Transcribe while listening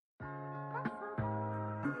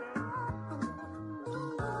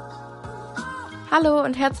Hallo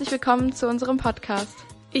und herzlich willkommen zu unserem Podcast.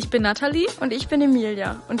 Ich bin Nathalie Und ich bin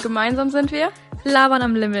Emilia und gemeinsam sind wir Labern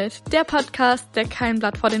am Limit, der Podcast, der kein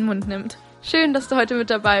Blatt vor den Mund nimmt. Schön, dass du heute mit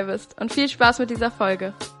dabei bist und viel Spaß mit dieser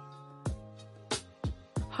Folge.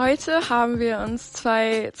 Heute haben wir uns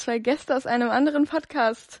zwei Gäste aus einem anderen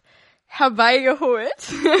Podcast herbeigeholt.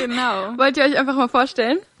 Genau. Wollt ihr euch einfach mal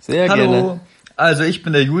vorstellen? Sehr Hallo, gerne. also ich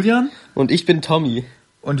bin der Julian Und ich bin Tommy.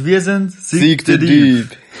 und wir sind Sieg the Dieb.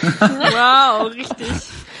 Wow,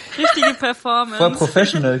 richtige Performance. Voll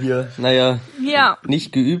professional hier. Naja, Ja,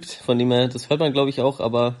 nicht geübt, von dem her, das hört man glaube ich auch,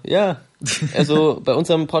 aber ja. Also bei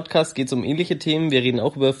unserem Podcast geht es um ähnliche Themen. Wir reden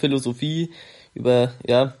auch über Philosophie, über,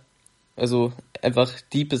 also einfach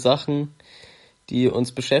tiefe Sachen, die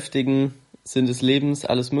uns beschäftigen, Sinn des Lebens,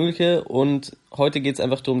 alles Mögliche. Und heute geht es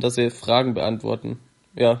einfach darum, dass wir Fragen beantworten.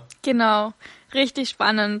 Ja. genau. Richtig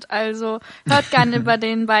spannend. Also hört gerne bei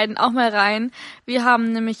den beiden auch mal rein. Wir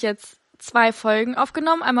haben nämlich jetzt 2 Folgen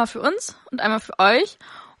aufgenommen, einmal für uns und einmal für euch.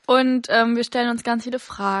 Und wir stellen uns ganz viele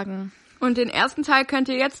Fragen. Und den ersten Teil könnt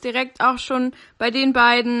ihr jetzt direkt auch schon bei den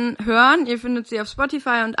beiden hören. Ihr findet sie auf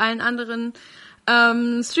Spotify und allen anderen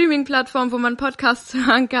Streaming-Plattformen, wo man Podcasts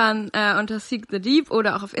hören kann, unter Seek the Deep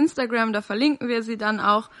oder auch auf Instagram. Da verlinken wir sie dann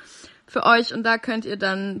auch für euch und da könnt ihr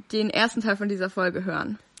dann den ersten Teil von dieser Folge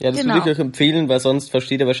hören. Ja, das Genau. würde ich euch empfehlen, weil sonst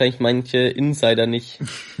versteht ihr wahrscheinlich manche Insider nicht.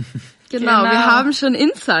 Genau, wir haben schon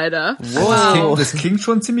Insider. Wow. Das klingt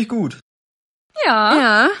schon ziemlich gut. Ja.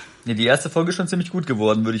 Ja, Ja, die erste Folge ist schon ziemlich gut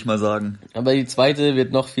geworden, würde ich mal sagen. Aber die zweite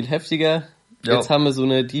wird noch viel heftiger. Ja. Jetzt haben wir so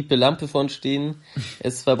eine diepe Lampe vorn stehen.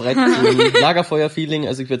 Es verbreitet so ein Lagerfeuer-Feeling.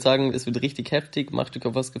 Also ich würde sagen, es wird richtig heftig. Macht euch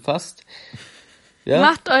auf was gefasst. Ja,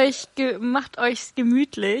 Macht euch's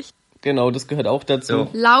gemütlich. genau, das gehört auch dazu.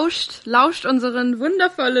 Ja. lauscht unseren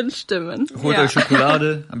wundervollen Stimmen. Holt Ja. euch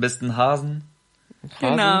Schokolade, am besten Hasen.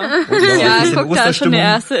 Genau. Hasen. Ja, bisschen guck, da ist schon der Osterstimmung.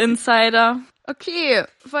 erste Insider. Okay,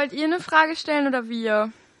 wollt ihr eine Frage stellen oder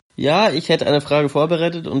wir? Ja, ich hätte eine Frage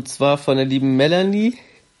vorbereitet und zwar von der lieben Melanie.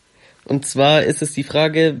 Und zwar ist es die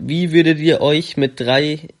Frage, wie würdet ihr euch mit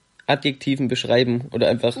 3 Adjektiven beschreiben? Oder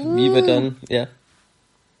einfach, wie wird dann, ja.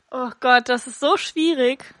 Oh Gott, das ist so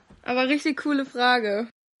schwierig. Aber richtig coole Frage.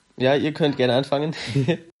 Ja, ihr könnt gerne anfangen.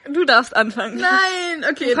 Du darfst anfangen. Nein,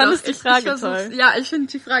 okay. Du fandest doch, die Frage versuch's. toll. Ja, ich finde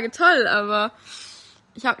die Frage toll, aber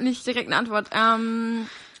ich habe nicht direkt eine Antwort.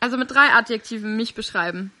 Also mit 3 Adjektiven mich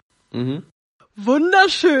beschreiben. Mhm.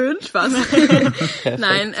 Wunderschön. Spaß. Perfekt.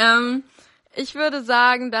 Nein, ich würde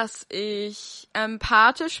sagen, dass ich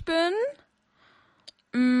empathisch bin.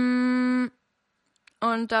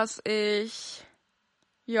 Und dass ich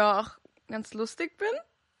ja auch ganz lustig bin.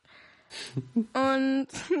 Und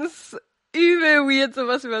es ist übel weird,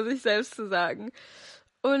 sowas über sich selbst zu sagen.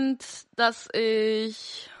 Und dass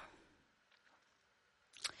ich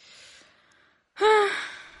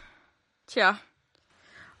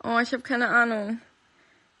ich habe keine Ahnung.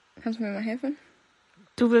 Kannst du mir mal helfen?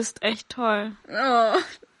 Du bist echt toll. Oh.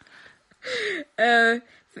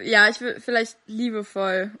 Ja, ich will vielleicht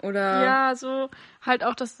liebevoll oder Ja, so halt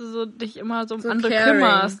auch, dass du so dich immer so um So andere caring.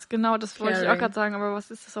 kümmerst. Genau, das wollte ich auch Caring. gerade sagen, aber was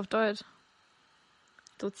ist das auf Deutsch?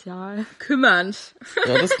 Sozial. kümmernd.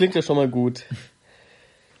 Ja, das klingt ja schon mal gut.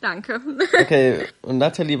 Danke. Okay, und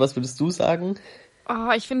Nathalie, was würdest du sagen?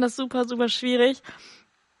 Oh, ich finde das super, super schwierig.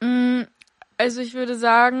 Also ich würde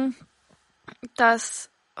sagen, dass,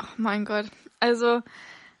 oh mein Gott, also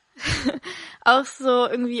auch so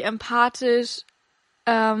irgendwie empathisch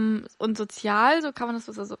und sozial, so kann man das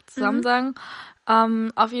so zusammen sagen.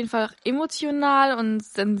 Auf jeden Fall auch emotional und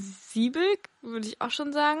sensibel, würde ich auch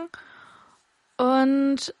schon sagen.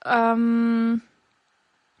 Und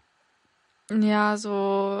ja,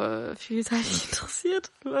 so vielseitig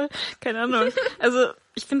interessiert. Keine Ahnung. Also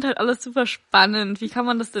ich finde halt alles super spannend. Wie kann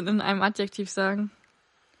man das denn in einem Adjektiv sagen?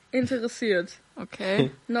 Interessiert.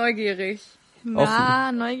 Okay. Neugierig.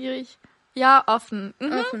 Na, neugierig. Ja, offen.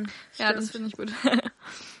 Mhm. Offen. Ja, das Stimmt. finde ich gut.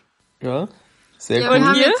 Ja, sehr Ja,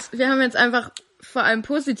 gut. wir haben jetzt einfach vor allem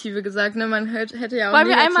positive gesagt, ne? Man hätte ja auch Wollen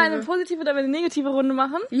wir negative. einmal eine positive oder eine negative Runde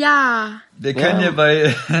machen? Ja. Wir können ja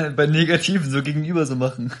bei Negativen so gegenüber so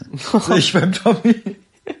machen. So ich beim Tommy.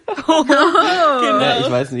 Ja, ich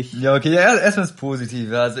weiß nicht. Ja, okay, ja, erstmal das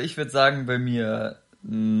Positive. Also ich würde sagen, bei mir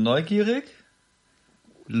neugierig,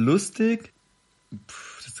 lustig.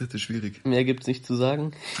 Das dritte ist schwierig. Mehr gibt's nicht zu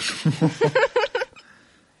sagen.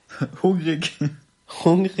 Hungrig.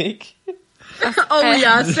 Hungrig? Oh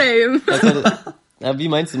ja, same. Also, ja, wie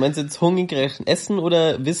meinst du? Meinst du jetzt hungrig Essen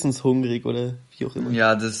oder wissenshungrig oder wie auch immer?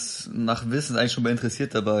 Ja, das nach Wissen eigentlich schon mal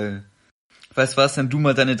interessiert dabei. Weißt was, dann du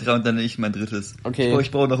mal deine 3 und dann ich mein drittes. Okay.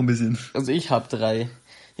 Ich brauche noch ein bisschen. Also ich habe 3.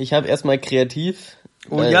 Ich habe erstmal kreativ.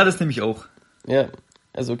 Oh weil- ja, das nehme ich auch. Ja,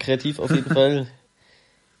 also kreativ auf jeden Fall.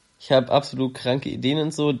 Ich habe absolut kranke Ideen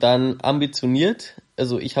und so. Dann ambitioniert.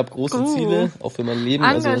 Also ich habe große Ziele, auch für mein Leben.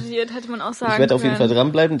 Engagiert, also, hätte man auch sagen ich werde auf jeden Fall können.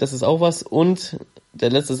 dranbleiben, das ist auch was. Und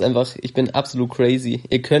der letzte ist einfach, ich bin absolut crazy.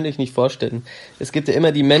 Ihr könnt euch nicht vorstellen. Es gibt ja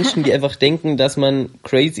immer die Menschen, die einfach denken, dass man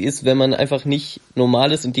crazy ist, wenn man einfach nicht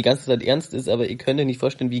normal ist und die ganze Zeit ernst ist. Aber ihr könnt euch nicht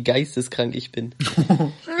vorstellen, wie geisteskrank ich bin.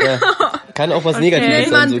 Ja, kann auch was Negatives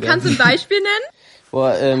sein sogar. Kannst du ein Beispiel nennen?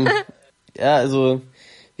 Boah, ja, also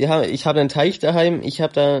ich habe einen Teich daheim, ich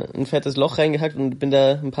habe da ein fettes Loch reingehackt und bin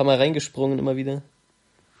da ein paar Mal reingesprungen immer wieder.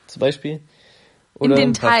 Zum Beispiel. Oder In den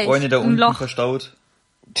Ein paar Teich, Freunde da ein unten Loch. verstaut.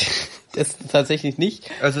 das tatsächlich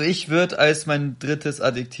nicht. Also ich würde als mein drittes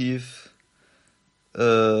Adjektiv,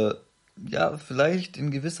 ja, vielleicht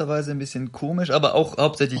in gewisser Weise ein bisschen komisch, aber auch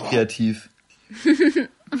hauptsächlich kreativ.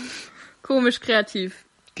 Komisch kreativ.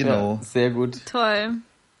 Genau. Ja, sehr gut. Toll.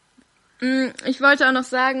 Ich wollte auch noch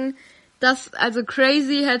sagen, dass, also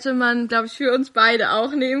crazy hätte man, glaube ich, für uns beide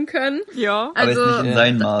auch nehmen können. Ja. Aber Also, jetzt nicht in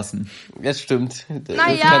seinen Maßen. Das stimmt. Das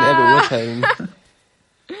Naja. kann er beurteilen.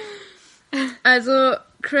 also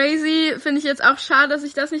crazy finde ich jetzt auch schade, dass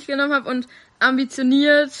ich das nicht genommen habe, und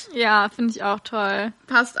ambitioniert Ja, finde ich auch toll.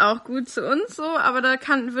 passt auch gut zu uns so, aber da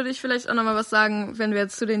würde ich vielleicht auch nochmal was sagen, wenn wir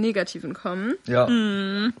jetzt zu den Negativen kommen. Ja.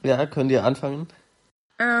 Ja, könnt ihr anfangen?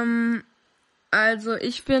 Also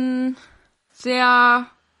ich bin sehr,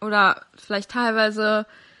 oder vielleicht teilweise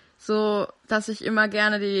so, dass ich immer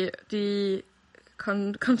gerne die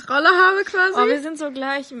Kontrolle habe quasi. Oh, wir sind so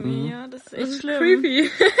gleich, Mia. Das ist echt das ist schlimm.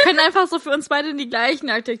 creepy. Wir können einfach so für uns beide die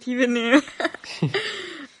gleichen Adjektive nehmen.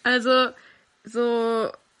 Also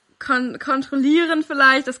so kontrollieren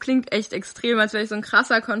vielleicht, das klingt echt extrem, als wäre ich so ein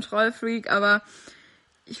krasser Kontrollfreak, aber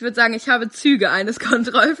ich würde sagen, ich habe Züge eines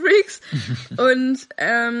Kontrollfreaks. Und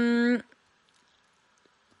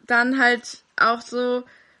dann halt auch so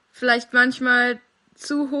vielleicht manchmal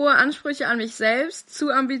zu hohe Ansprüche an mich selbst,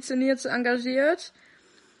 zu ambitioniert, zu engagiert,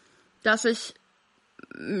 dass ich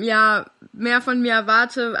ja mehr von mir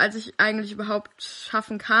erwarte, als ich eigentlich überhaupt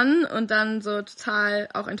schaffen kann, und dann so total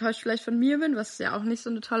auch enttäuscht vielleicht von mir bin, was ja auch nicht so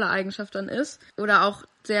eine tolle Eigenschaft dann ist. Oder auch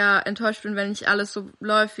sehr enttäuscht bin, wenn nicht alles so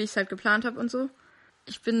läuft, wie ich es halt geplant habe und so.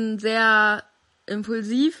 Ich bin sehr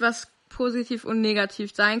impulsiv, was positiv und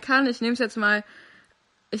negativ sein kann. Ich nehme jetzt mal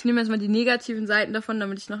die negativen Seiten davon,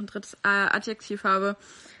 damit ich noch ein drittes Adjektiv habe,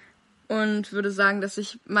 und würde sagen, dass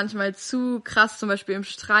ich manchmal zu krass zum Beispiel im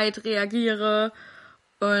Streit reagiere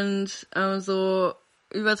und so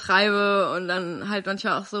übertreibe und dann halt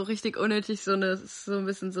manchmal auch so richtig unnötig so ein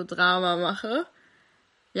bisschen so Drama mache.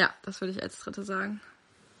 Ja, das würde ich als dritte sagen.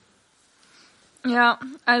 Ja,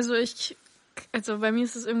 also bei mir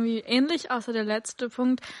ist es irgendwie ähnlich, außer der letzte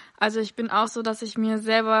Punkt. Also ich bin auch so, dass ich mir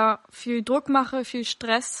selber viel Druck mache, viel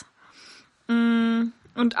Stress. Und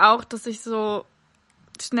auch, dass ich so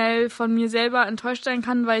schnell von mir selber enttäuscht sein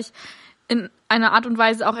kann, weil ich in einer Art und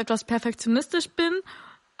Weise auch etwas perfektionistisch bin,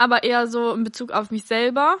 aber eher so in Bezug auf mich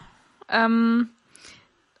selber.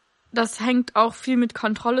 Das hängt auch viel mit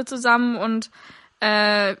Kontrolle zusammen, und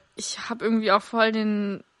ich habe irgendwie auch voll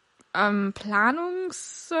den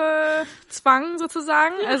Planungszwang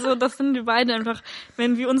sozusagen. Also das sind wir beide einfach,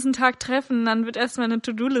 wenn wir uns einen Tag treffen, dann wird erstmal eine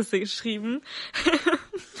To-Do-Liste geschrieben.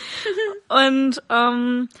 Und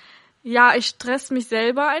ja, ich stresse mich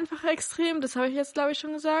selber einfach extrem, das habe ich jetzt, glaube ich,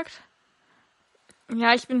 schon gesagt.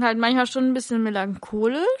 Ja, ich bin halt manchmal schon ein bisschen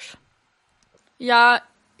melancholisch. Ja,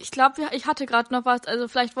 ich glaube, ich hatte gerade noch was, also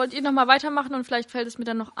vielleicht wollt ihr noch mal weitermachen und vielleicht fällt es mir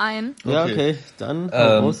dann noch ein. Ja, okay, dann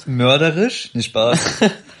hau raus. Mörderisch? Nicht Spaß.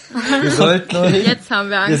 Wir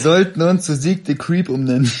sollten uns zu Sieg the Creep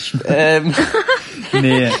umnennen.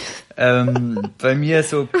 Nee, bei mir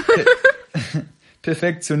so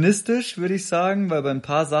perfektionistisch, würde ich sagen, weil bei ein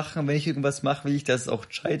paar Sachen, wenn ich irgendwas mache, will ich, dass es auch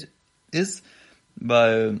gescheit ist,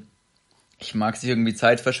 weil ich mag sich irgendwie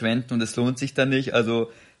Zeit verschwenden und es lohnt sich dann nicht,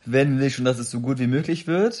 also wenn will ich schon, dass es so gut wie möglich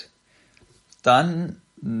wird. Dann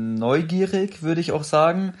neugierig, würde ich auch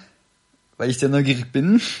sagen, weil ich sehr neugierig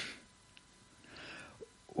bin.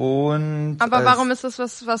 Und aber warum ist das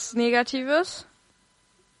was Negatives?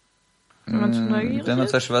 Wenn man zu neugierig wenn man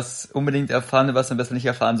ist? zum Beispiel was unbedingt erfahren will, was man besser nicht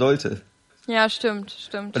erfahren sollte. Ja, stimmt.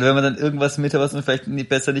 Oder wenn man dann irgendwas mithört, was man vielleicht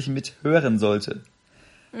besser nicht mithören sollte.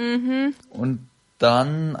 Und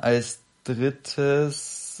dann als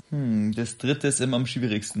drittes, das dritte ist immer am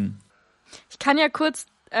schwierigsten. Ich kann ja kurz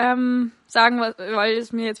sagen, weil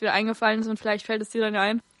es mir jetzt wieder eingefallen ist und vielleicht fällt es dir dann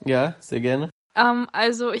ein. Ja, sehr gerne.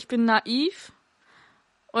 Also ich bin naiv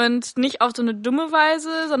und nicht auf so eine dumme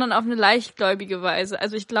Weise, sondern auf eine leichtgläubige Weise.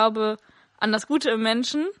 Also ich glaube an das Gute im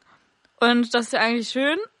Menschen und das ist ja eigentlich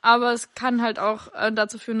schön, aber es kann halt auch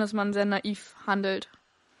dazu führen, dass man sehr naiv handelt.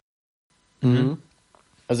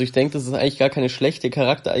 Also ich denke, das ist eigentlich gar keine schlechte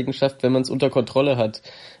Charaktereigenschaft, wenn man es unter Kontrolle hat.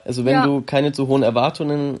 Also wenn du keine zu hohen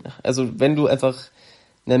Erwartungen, also wenn du einfach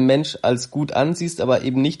einen Mensch als gut ansiehst, aber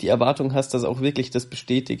eben nicht die Erwartung hast, dass auch wirklich das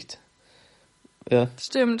bestätigt. Ja.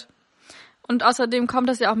 Stimmt. Und außerdem kommt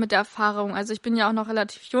das ja auch mit der Erfahrung. Also ich bin ja auch noch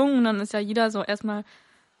relativ jung und dann ist ja jeder so erstmal,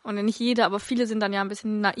 oder nicht jeder, aber viele sind dann ja ein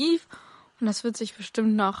bisschen naiv und das wird sich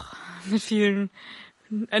bestimmt noch mit vielen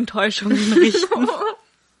Enttäuschungen richten.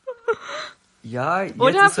 Ja, jetzt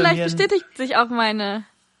Oder ist bei vielleicht mir bestätigt sich auch meine...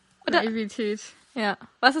 Oder, Naivität. ja.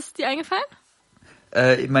 Was ist dir eingefallen?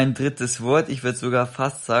 mein drittes Wort, ich würde sogar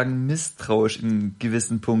fast sagen misstrauisch in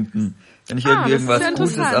gewissen Punkten. Wenn ich das irgendwie ist irgendwas sehr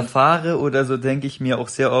Gutes interessant. erfahre oder so, denke ich mir auch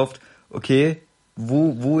sehr oft, okay,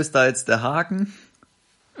 wo ist da jetzt der Haken?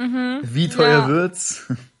 Wie teuer Ja. wird's?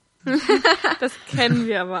 Das kennen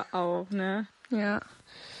wir aber auch, ne? Ja.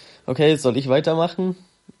 Okay, soll ich weitermachen?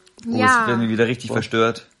 Oh, es wird mir wieder richtig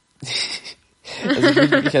verstört. Also ich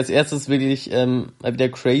würde wirklich als erstes wirklich mal wieder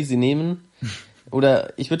crazy nehmen.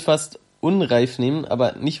 Oder ich würde fast unreif nehmen,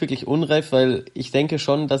 aber nicht wirklich unreif, weil ich denke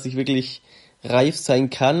schon, dass ich wirklich reif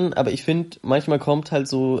sein kann. Aber ich finde, manchmal kommt halt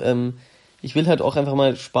so, ich will halt auch einfach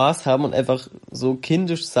mal Spaß haben und einfach so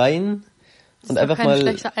kindisch sein. Und ist einfach doch keine mal,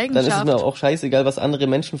 schlechte dann ist es Eigenschaft. mir auch scheißegal, was andere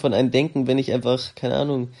Menschen von einem denken, wenn ich einfach, keine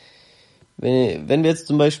Ahnung, wenn wir jetzt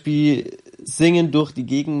zum Beispiel singen durch die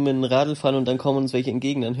Gegend mit dem Radl fahren und dann kommen uns welche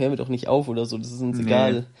entgegen, dann hören wir doch nicht auf oder so, das ist uns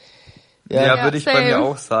egal. Ja, würde ich bei same. mir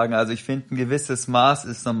auch sagen. Also ich finde, ein gewisses Maß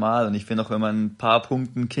ist normal und ich finde auch, wenn man ein paar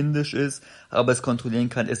Punkten kindisch ist, aber es kontrollieren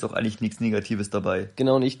kann, ist auch eigentlich nichts Negatives dabei.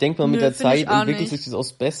 Genau, und ich denke mal, mit Nö, der find ich Zeit auch entwickelt sich nicht. das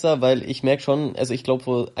auch besser, weil ich merke schon, also ich glaube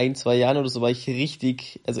vor 1-2 Jahren oder so war ich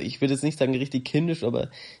richtig, also ich würde jetzt nicht sagen richtig kindisch, aber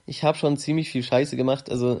ich habe schon ziemlich viel Scheiße gemacht.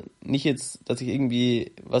 Also nicht jetzt, dass ich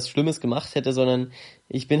irgendwie was Schlimmes gemacht hätte, sondern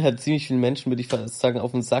ich bin halt ziemlich vielen Menschen, würde ich fast sagen,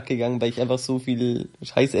 auf den Sack gegangen, weil ich einfach so viel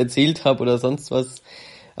Scheiße erzählt habe oder sonst was.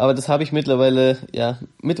 Aber das habe ich mittlerweile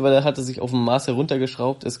hat es sich auf ein Maß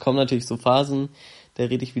heruntergeschraubt. Es kommen natürlich so Phasen, da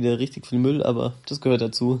rede ich wieder richtig viel Müll, aber das gehört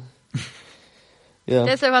dazu. Ja,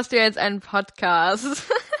 Deshalb hast du ja jetzt einen Podcast.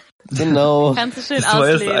 genau. Kannst du schön Das war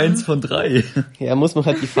erst ausleben. 1 von 3. Ja, muss man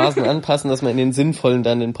halt die Phasen anpassen, dass man in den sinnvollen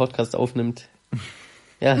dann den Podcast aufnimmt.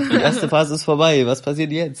 Ja, die erste Phase ist vorbei. Was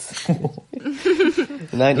passiert jetzt?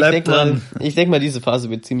 Nein, Bleib dran. Ich denk mal, diese Phase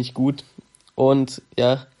wird ziemlich gut. Und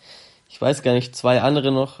ja, ich weiß gar nicht, 2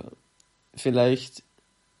 andere noch. Vielleicht,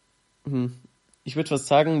 ich würde was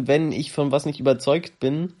sagen, wenn ich von was nicht überzeugt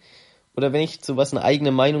bin oder wenn ich zu was eine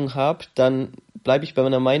eigene Meinung habe, dann bleibe ich bei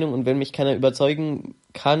meiner Meinung und wenn mich keiner überzeugen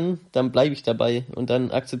kann, dann bleibe ich dabei und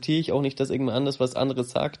dann akzeptiere ich auch nicht, dass irgendjemand anders was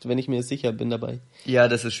anderes sagt, wenn ich mir sicher bin dabei. Ja,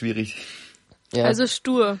 das ist schwierig. Ja, Also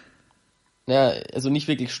stur. ja, also nicht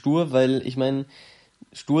wirklich stur, weil ich meine,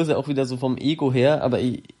 stur ist ja auch wieder so vom Ego her, aber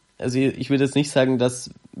ich würde jetzt nicht sagen,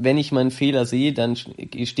 dass wenn ich meinen Fehler sehe, dann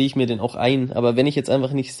stehe ich mir den auch ein. Aber wenn ich jetzt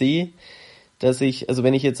einfach nicht sehe,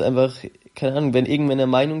 wenn ich jetzt einfach, keine Ahnung, wenn irgendwer eine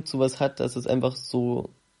Meinung zu was hat, dass es einfach so,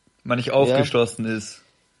 Man nicht aufgeschlossen ist.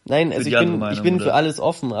 nein, also die ich andere bin Meinung, für oder? alles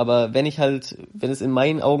offen, aber wenn es in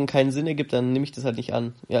meinen Augen keinen Sinn ergibt, dann nehme ich das halt nicht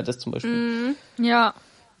an. Ja, das zum Beispiel. Ja.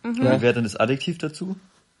 Ja. Wer hat denn das Adjektiv dazu?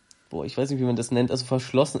 Boah, ich weiß nicht, wie man das nennt. Also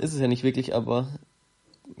verschlossen ist es ja nicht wirklich, aber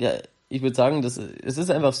ja, ich würde sagen, es ist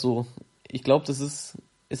einfach so. Ich glaube, es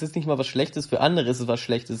ist nicht mal was Schlechtes, für andere ist es was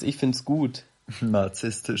Schlechtes. Ich find's gut.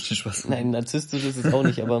 Narzisstisch, was? Nein, narzisstisch ist es auch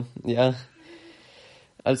nicht, aber ja.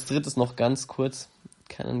 Als drittes noch ganz kurz.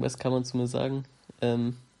 Keine Ahnung, was kann man zu mir sagen?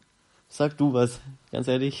 Sag du was, ganz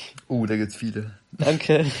ehrlich. Oh, da gibt's viele.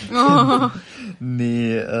 Danke.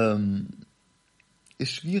 Nee,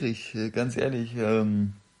 ist schwierig, ganz ehrlich.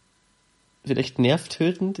 Vielleicht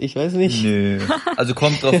nervtötend, ich weiß nicht. Nö. Also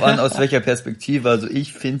kommt drauf an, aus welcher Perspektive. Also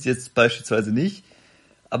ich find's jetzt beispielsweise nicht,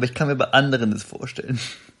 aber ich kann mir bei anderen das vorstellen.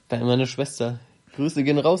 Bei meiner Schwester. Grüße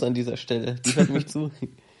gehen raus an dieser Stelle. Die hört mich zu.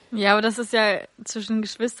 Ja, aber das ist ja, zwischen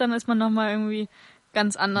Geschwistern ist man nochmal irgendwie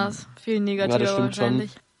ganz anders. Viel negativer Ja, das stimmt schon.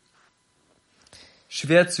 wahrscheinlich.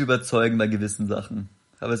 Schwer zu überzeugen bei gewissen Sachen.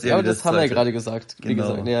 Aber, Ja, aber das haben wir ja gerade gesagt. Wie Genau.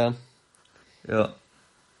 gesagt, ja. Ja.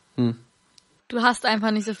 Du hast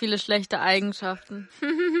einfach nicht so viele schlechte Eigenschaften.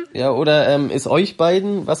 Ja, oder ist euch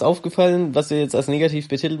beiden was aufgefallen, was ihr jetzt als negativ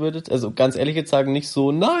betiteln würdet? Also ganz ehrlich jetzt sagen, nicht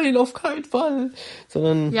so, nein, auf keinen Fall,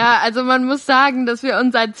 sondern Ja, also man muss sagen, dass wir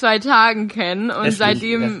uns seit 2 Tagen kennen und Hässlich,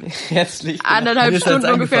 seitdem herzlich. Mir 1,5 ist Stunden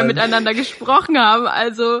das ungefähr eingefallen. miteinander gesprochen haben.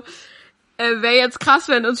 Also wäre jetzt krass,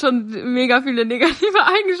 wenn uns schon mega viele negative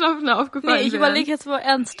Eigenschaften aufgefallen Nee, ich wären. überlege jetzt wohl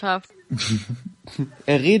ernsthaft.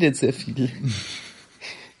 Er redet sehr viel.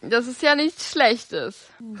 Das ist ja nichts Schlechtes.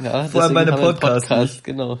 Ja, Vor allem deswegen bei einem haben wir einen Podcast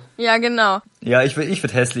genau. Ja, genau. Ja, ich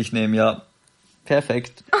würd hässlich nehmen, ja.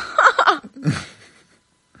 Perfekt.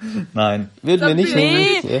 Nein. Würden wir nicht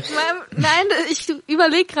Nee, nehmen. nein, ich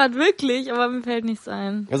überlege gerade wirklich, aber mir fällt nichts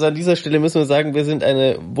ein. Also an dieser Stelle müssen wir sagen, wir sind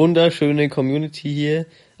eine wunderschöne Community hier,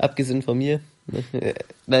 abgesehen von mir.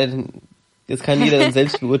 Nein, jetzt kann jeder dann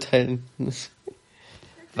selbst beurteilen.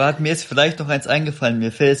 Warte, mir ist vielleicht noch eins eingefallen.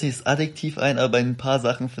 Mir fällt jetzt nicht das Adjektiv ein, aber bei ein paar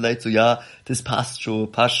Sachen vielleicht so, ja, das passt schon,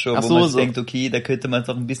 Ach wo so, man so. denkt, okay, da könnte man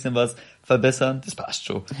noch ein bisschen was verbessern. Das passt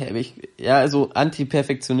schon. Ja, also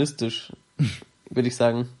anti-perfektionistisch, würde ich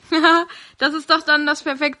sagen. Das ist doch dann das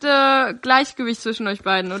perfekte Gleichgewicht zwischen euch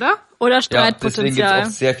beiden, oder? Oder Ja, deswegen gibt's Streitpotenzial. auch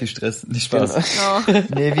sehr viel Stress. Nicht Spaß. Oh.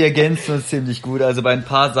 Nee, wir ergänzen uns ziemlich gut. Also bei ein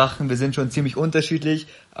paar Sachen, wir sind schon ziemlich unterschiedlich,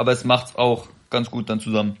 aber es macht's auch ganz gut dann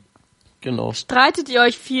zusammen. Genau. Streitet ihr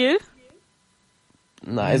euch viel?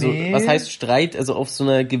 Na, also, Nee. was heißt Streit? Also auf so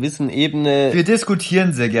einer gewissen Ebene, Wir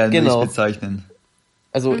diskutieren sehr gerne, Genau. würde ich bezeichnen.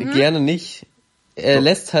 also gerne nicht. Er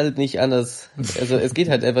lässt halt nicht anders. Also es geht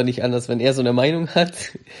halt einfach nicht anders, wenn er so eine Meinung hat.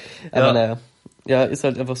 Aber Ja. naja, ja, ist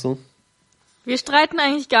halt einfach so. Wir streiten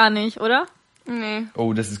eigentlich gar nicht, oder? Nee.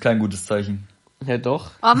 Oh, das ist kein gutes Zeichen. Ja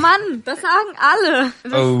doch. Oh Mann, das sagen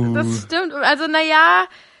alle. Das stimmt.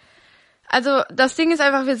 Also, das Ding ist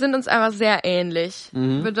einfach, wir sind uns einfach sehr ähnlich.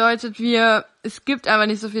 Bedeutet, es gibt einfach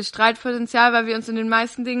nicht so viel Streitpotenzial, weil wir uns in den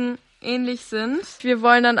meisten Dingen ähnlich sind. Wir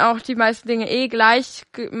wollen dann auch die meisten Dinge gleich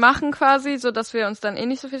machen quasi, so dass wir uns dann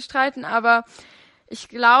nicht so viel streiten. Aber ich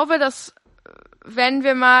glaube, dass wenn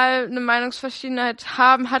wir mal eine Meinungsverschiedenheit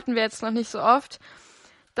haben, hatten wir jetzt noch nicht so oft,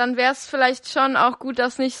 dann wäre es vielleicht schon auch gut,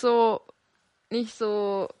 das nicht so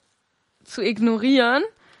zu ignorieren.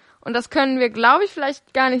 Und das können wir, glaube ich,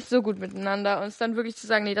 vielleicht gar nicht so gut miteinander. Uns dann wirklich zu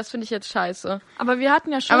sagen, nee, das finde ich jetzt scheiße. Aber wir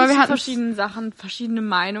hatten ja schon Aber wir zu hatten's- verschiedenen Sachen, verschiedene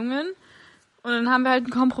Meinungen. Und dann haben wir halt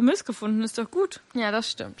einen Kompromiss gefunden, ist doch gut. Ja,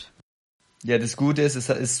 das stimmt. Ja, das Gute ist, es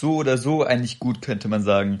ist so oder so eigentlich gut, könnte man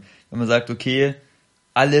sagen. Wenn man sagt, okay,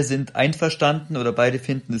 alle sind einverstanden oder beide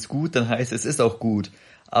finden es gut, dann heißt es ist auch gut.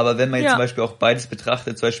 Aber wenn man jetzt Ja. zum Beispiel auch beides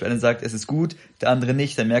betrachtet, zum Beispiel einer sagt, es ist gut, der andere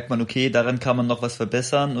nicht, dann merkt man, okay, daran kann man noch was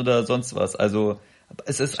verbessern oder sonst was. Also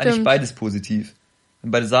es ist eigentlich Stimmt. beides positiv.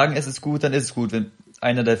 Wenn beide sagen, es ist gut, dann ist es gut. Wenn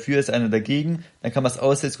einer dafür ist, einer dagegen, dann kann man es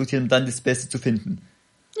ausdiskutieren, um dann das Beste zu finden.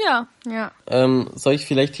 Ja. Ja. Soll ich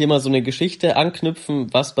vielleicht hier mal so eine Geschichte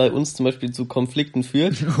anknüpfen, was bei uns zum Beispiel zu Konflikten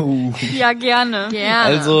führt? Ja, gerne. Gerne.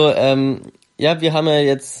 Also, ja, wir haben ja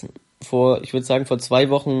jetzt vor 2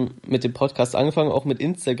 Wochen mit dem Podcast angefangen, auch mit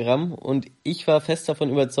Instagram. Und ich war fest davon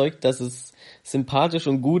überzeugt, dass es sympathisch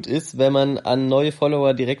und gut ist, wenn man an neue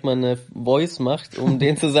Follower direkt mal eine Voice macht, um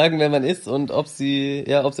denen zu sagen, wer man ist und ob sie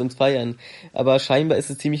uns feiern. Aber scheinbar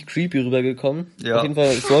ist es ziemlich creepy rübergekommen. Ja. Auf jeden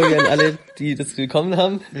Fall sorry an alle, die das bekommen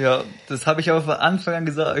haben. Ja, das habe ich aber von Anfang an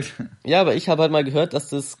gesagt. Ja, aber ich habe halt mal gehört, dass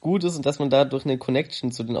das gut ist und dass man dadurch eine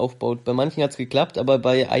Connection zu denen aufbaut. Bei manchen hat's geklappt, aber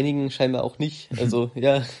bei einigen scheinbar auch nicht. Also,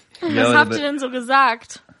 ja. Was habt ihr denn so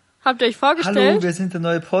gesagt? Habt ihr euch vorgestellt? Hallo, wir sind der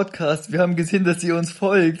neue Podcast. Wir haben gesehen, dass ihr uns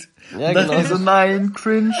folgt. Ja, und dann genau. so, nein,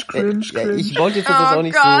 cringe. Ja, ich wollte jetzt das Oh auch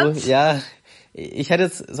nicht Gott. so, ja. Ich hätte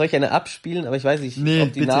jetzt, soll ich eine abspielen, aber ich weiß nicht, Nee,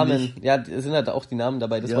 ob die bitte Namen, nicht. ja, es sind halt auch die Namen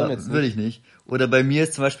dabei, das wollen wir Ja, jetzt würde nicht. ich nicht. Oder bei mir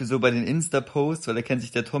ist zum Beispiel so bei den Insta-Posts, weil da kennt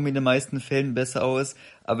sich der Tommy in den meisten Fällen besser aus,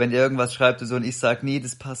 aber wenn er irgendwas schreibt so und ich sag, nee,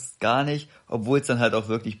 das passt gar nicht, obwohl es dann halt auch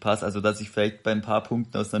wirklich passt, also dass ich vielleicht bei ein paar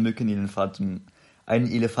Punkten aus einer Mücke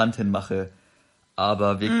einen Elefanten mache.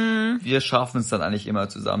 Aber wir schaffen es dann eigentlich immer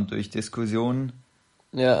zusammen durch Diskussionen.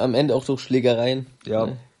 Ja, am Ende auch durch Schlägereien. Ja,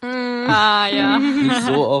 Ah, ja. Nicht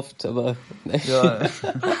so oft, aber ja.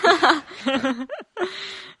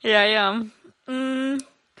 Ja. Wollen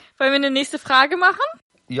wir eine nächste Frage machen?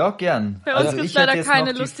 Ja, gern. Bei uns Also gibt's ich hätte leider jetzt keine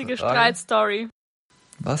noch die lustige Frage- Streitstory.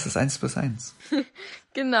 Was ist 1+1?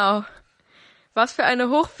 Genau. Was für eine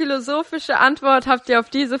hochphilosophische Antwort habt ihr auf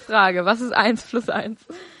diese Frage? Was ist 1 plus 1?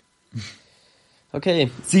 okay.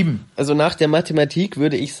 7. Also nach der Mathematik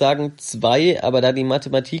würde ich sagen 2, aber da die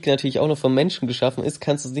Mathematik natürlich auch noch vom Menschen geschaffen ist,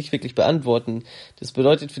 kannst du es nicht wirklich beantworten. Das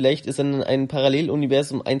bedeutet, vielleicht ist in einem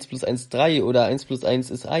Paralleluniversum 1 plus 1 3 oder 1 plus 1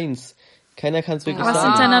 ist 1. Keiner kann es wirklich Was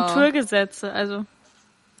sagen. sind da Naturgesetze? Also,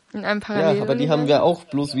 In einem Ja, Parallel. aber die haben wir auch,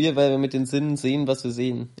 bloß wir, weil wir mit den Sinnen sehen, was wir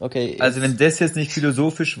sehen. Okay. Also wenn das jetzt nicht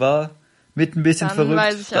philosophisch war, mit ein bisschen Dann verrückt,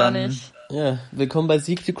 weiß ich dann auch nicht. Ja, willkommen bei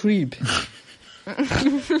Seek the Creep.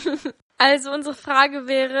 also unsere Frage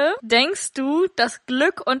wäre, denkst du, dass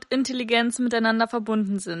Glück und Intelligenz miteinander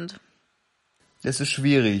verbunden sind? das ist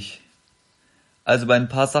schwierig. Also bei ein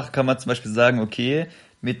paar Sachen kann man zum Beispiel sagen, okay,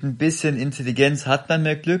 mit ein bisschen Intelligenz hat man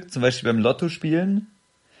mehr Glück, zum Beispiel beim Lottospielen.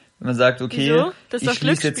 Wenn man sagt, okay, Wieso? Das ist ich doch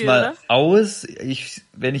schließe jetzt Glücksspiel, mal oder? aus,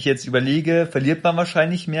 wenn ich jetzt überlege, verliert man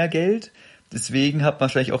wahrscheinlich mehr Geld. Deswegen hat man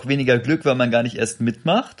wahrscheinlich auch weniger Glück, weil man gar nicht erst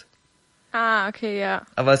mitmacht. Ah, okay, ja.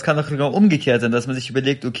 Aber es kann auch genau umgekehrt sein, dass man sich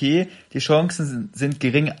überlegt, okay, die Chancen sind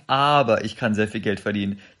gering, aber ich kann sehr viel Geld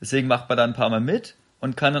verdienen. Deswegen macht man da ein paar Mal mit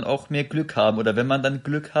und kann dann auch mehr Glück haben. Oder wenn man dann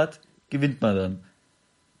Glück hat, gewinnt man dann.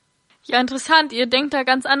 Ja, interessant. Ihr denkt da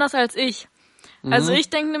ganz anders als ich. Also ich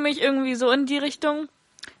denke nämlich irgendwie so in die Richtung,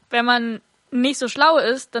 wenn man nicht so schlau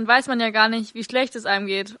ist, dann weiß man ja gar nicht, wie schlecht es einem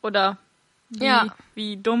geht oder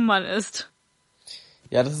wie dumm man ist.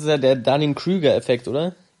 Ja, das ist ja der Dunning-Kruger-Effekt,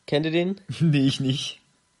 oder? Kennt ihr den? Nee, ich nicht.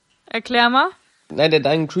 Erklär mal. Nein, der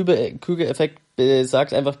Dunning-Kruger-Effekt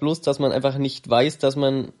besagt einfach bloß, dass man einfach nicht weiß, dass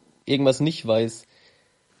man irgendwas nicht weiß.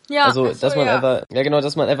 Ja, Also, dass man einfach, ja genau,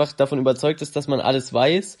 dass man einfach davon überzeugt ist, dass man alles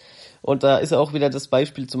weiß. Und da ist auch wieder das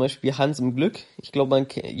Beispiel, zum Beispiel Hans im Glück. Ich glaube,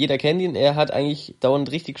 jeder kennt ihn. Er hat eigentlich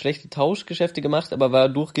dauernd richtig schlechte Tauschgeschäfte gemacht, aber war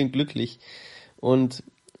durchgehend glücklich. Und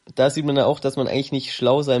da sieht man ja auch, dass man eigentlich nicht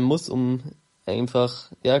schlau sein muss, um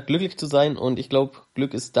einfach, ja, glücklich zu sein. Und ich glaube,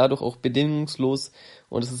 Glück ist dadurch auch bedingungslos.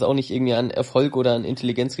 Und es ist auch nicht irgendwie an Erfolg oder an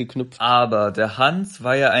Intelligenz geknüpft. Aber der Hans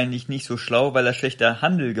war ja eigentlich nicht so schlau, weil er schlechter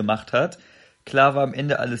Handel gemacht hat. Klar war am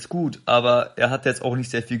Ende alles gut, aber er hatte jetzt auch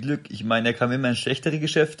nicht sehr viel Glück. Ich meine, er kam immer in schlechtere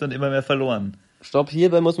Geschäfte und immer mehr verloren. Stopp,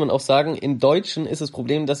 hierbei muss man auch sagen, in Deutschen ist das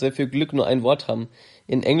Problem, dass wir für Glück nur ein Wort haben.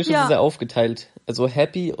 In Englisch ist es ja aufgeteilt. Also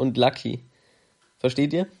happy und lucky.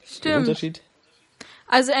 Versteht ihr? Stimmt. Den Unterschied?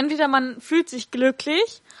 Also entweder man fühlt sich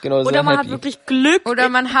glücklich Genau, das ist oder ja man happy. hat wirklich Glück Oder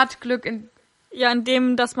man hat Glück in... in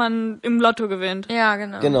dem, dass man im Lotto gewinnt. Ja,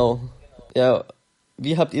 genau. Genau. Ja,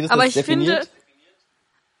 wie habt ihr das Aber jetzt ich definiert? finde,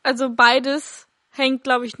 also beides hängt,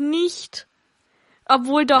 glaube ich, nicht,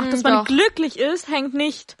 obwohl doch, dass man doch. glücklich ist, hängt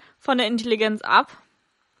nicht von der Intelligenz ab,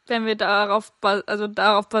 wenn wir darauf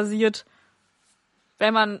basiert,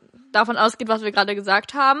 wenn man davon ausgeht, was wir gerade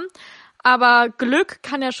gesagt haben. Aber Glück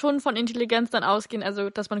kann ja schon von Intelligenz dann ausgehen, also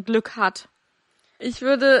dass man Glück hat. Ich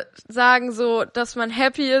würde sagen, so, dass man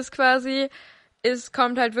happy ist quasi,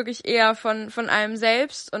 kommt halt wirklich eher von einem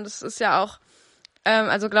selbst. Und es ist ja auch,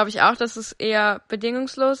 also glaube ich auch, dass es eher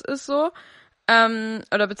bedingungslos ist so.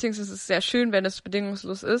 Oder beziehungsweise es ist sehr schön, wenn es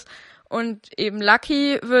bedingungslos ist. Und eben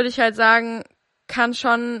lucky, würde ich halt sagen, kann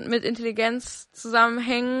schon mit Intelligenz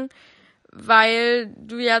zusammenhängen, weil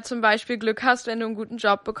du ja zum Beispiel Glück hast, wenn du einen guten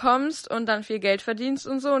Job bekommst und dann viel Geld verdienst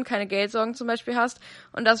und so und keine Geldsorgen zum Beispiel hast.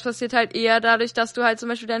 Und das passiert halt eher dadurch, dass du halt zum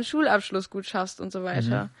Beispiel deinen Schulabschluss gut schaffst und so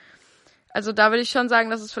weiter. Also da würde ich schon sagen,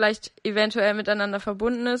 dass es vielleicht eventuell miteinander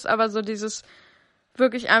verbunden ist, aber so dieses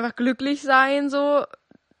wirklich einfach glücklich sein, so,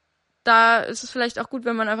 da ist es vielleicht auch gut,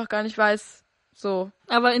 wenn man einfach gar nicht weiß, so.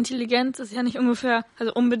 Aber Intelligenz ist ja nicht ungefähr,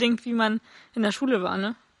 also unbedingt, wie man in der Schule war,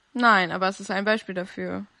 ne? Nein, aber es ist ein Beispiel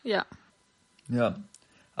dafür. Ja. Ja,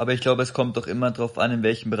 aber ich glaube, es kommt doch immer drauf an, in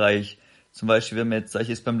welchem Bereich. Zum Beispiel, wenn wir jetzt, sag ich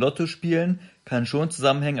jetzt, beim Lotto spielen, kann schon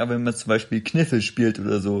zusammenhängen, aber wenn man zum Beispiel Kniffel spielt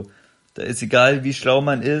oder so, da ist egal, wie schlau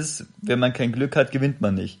man ist, wenn man kein Glück hat, gewinnt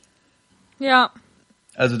man nicht. Ja.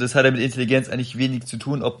 Also das hat ja mit Intelligenz eigentlich wenig zu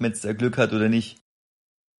tun, ob man jetzt da Glück hat oder nicht.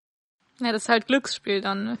 Ja, das ist halt Glücksspiel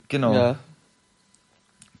dann, ne? Genau. Ja.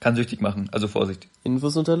 Kann süchtig machen, also Vorsicht.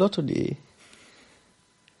 Infos unter lotto.de.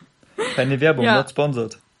 Keine Werbung, Ja. not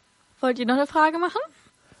sponsored. Wollt ihr noch eine Frage machen?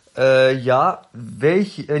 Ja,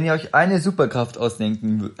 wenn ihr euch eine Superkraft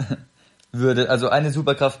ausdenken würdet, also eine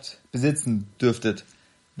Superkraft besitzen dürftet,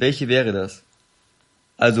 welche wäre das?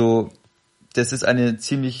 Also, das ist eine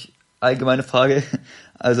ziemlich allgemeine Frage,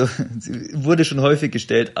 also sie wurde schon häufig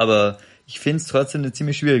gestellt, aber ich finde es trotzdem eine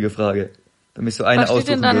ziemlich schwierige Frage, wenn ich so eine Was steht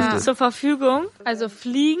denn aussuchen dann dürfte. zur Verfügung? Also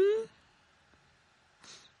fliegen,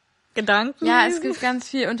 Gedanken. Ja, es gibt ganz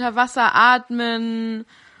viel unter Wasser atmen,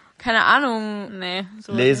 keine Ahnung. Nee,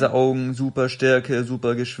 so Laseraugen, Superstärke,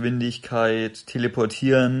 Supergeschwindigkeit,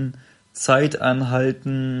 teleportieren, Zeit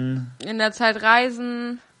anhalten, In der Zeit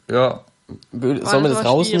reisen. ja. Sollen wir das das war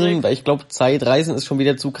rausnehmen? schwierig. Weil ich glaube, Zeitreisen ist schon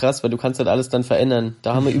wieder zu krass, weil du kannst halt alles dann verändern.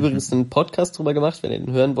 Da haben wir übrigens einen Podcast drüber gemacht. Wenn ihr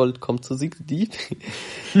den hören wollt, kommt zu Sieg Deep.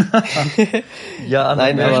 Ja,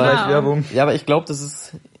 Nein, mehr aber- Schleichwerbung. Ja, aber ich glaube, das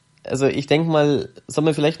ist, also ich denke mal, sollen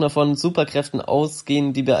wir vielleicht mal von Superkräften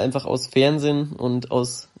ausgehen, die wir einfach aus Fernsehen und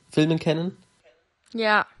aus Filmen kennen?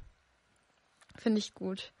 Ja. Finde ich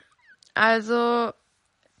gut. Also,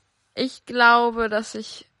 ich glaube, dass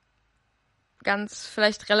ich ganz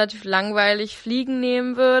vielleicht relativ langweilig Fliegen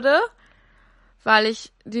nehmen würde, weil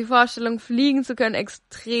ich die Vorstellung, fliegen zu können,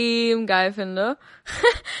 extrem geil finde.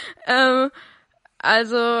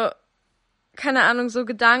 Also, keine Ahnung, so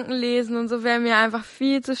Gedanken lesen und so wäre mir einfach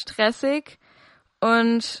viel zu stressig.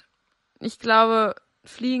 Und ich glaube,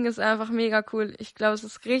 Fliegen ist einfach mega cool. Ich glaube, es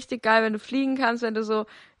ist richtig geil, wenn du fliegen kannst, wenn du so,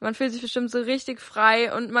 man fühlt sich bestimmt so richtig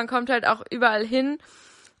frei und man kommt halt auch überall hin,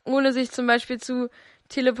 ohne sich zum Beispiel zu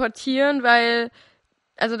teleportieren, weil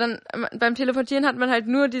also dann beim Teleportieren hat man halt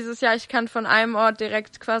nur dieses, ja, ich kann von einem Ort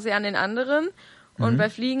direkt quasi an den anderen. Und bei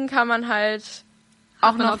Fliegen kann man halt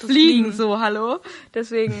auch noch fliegen, so, hallo.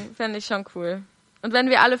 Deswegen fände ich schon cool. Und wenn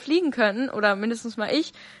wir alle fliegen könnten, oder mindestens mal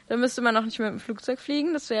ich, dann müsste man auch nicht mit dem Flugzeug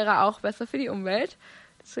fliegen. Das wäre auch besser für die Umwelt.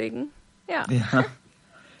 Deswegen, ja. Ja.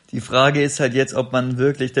 Die Frage ist halt jetzt, ob man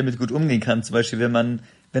wirklich damit gut umgehen kann. Zum Beispiel, wenn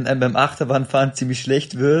einem beim Achterbahnfahren ziemlich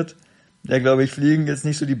schlecht wird, ja, glaube ich, Fliegen ist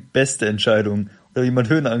nicht so die beste Entscheidung. Oder wie man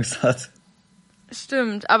Höhenangst hat.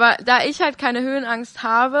 Stimmt, aber da ich halt keine Höhenangst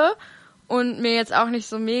habe und mir jetzt auch nicht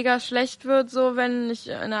so mega schlecht wird, so wenn ich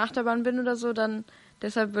in der Achterbahn bin oder so, dann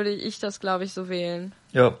deshalb würde ich das, glaube ich, so wählen.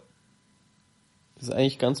 Ja. Das ist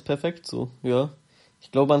eigentlich ganz perfekt so, ja.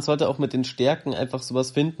 Ich glaube, man sollte auch mit den Stärken einfach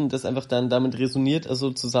sowas finden, das einfach dann damit resoniert, also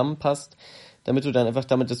zusammenpasst, damit du dann einfach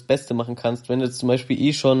damit das Beste machen kannst. Wenn du jetzt zum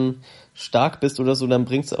Beispiel schon stark bist oder so, dann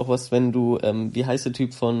bringt's auch was, wenn du, wie heißt der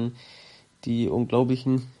Typ von die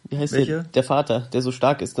Unglaublichen, wie heißt Welche? der Vater, der so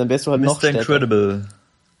stark ist, dann wärst du halt noch Mr. stärker. Incredible.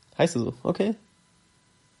 Heißt er so, okay.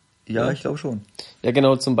 Ja, ich glaube schon. Ja,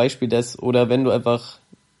 genau, zum Beispiel das. Oder wenn du einfach,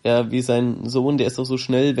 ja, wie sein Sohn, der ist doch so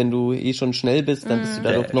schnell, wenn du schon schnell bist, dann bist du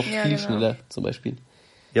da doch noch Ja, viel genau. schneller, zum Beispiel.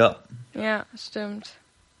 Ja. Ja, stimmt.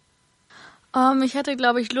 Ich hätte,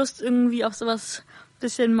 glaube ich, Lust irgendwie auf sowas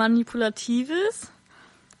bisschen Manipulatives.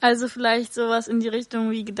 Also vielleicht sowas in die Richtung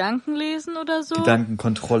wie Gedanken lesen oder so.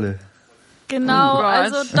 Gedankenkontrolle. Genau, Oh Gott.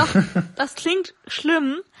 also doch, das klingt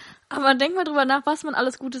schlimm, aber denk mal drüber nach, was man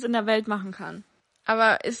alles Gutes in der Welt machen kann.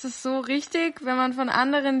 Aber ist es so richtig, wenn man von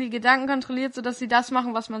anderen die Gedanken kontrolliert, sodass sie das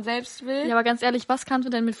machen, was man selbst will? Ja, aber ganz ehrlich, was kannst du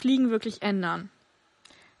denn mit Fliegen wirklich ändern?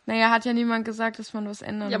 Naja, hat ja niemand gesagt, dass man was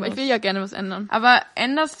ändern Ja, aber muss. ich will ja gerne was ändern. Aber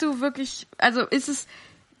änderst du wirklich, also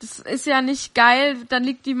das ist ja nicht geil, dann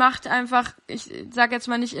liegt die Macht einfach, ich sag jetzt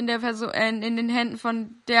mal nicht in der Person, in den Händen von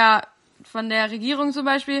der Regierung zum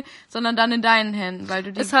Beispiel, sondern dann in deinen Händen, weil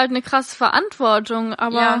du die, Ist halt eine krasse Verantwortung,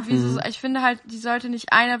 aber ja, ich finde halt, die sollte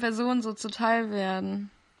nicht einer Person so zuteil werden.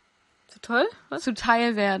 so toll. Was?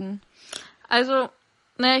 Zuteil werden. Also,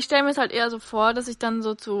 naja, ich stelle mir es halt eher so vor, dass ich dann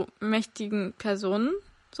so zu mächtigen Personen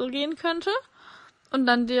so gehen könnte und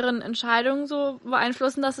dann deren Entscheidungen so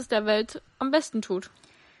beeinflussen, dass es der Welt am besten tut.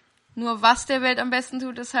 Nur was der Welt am besten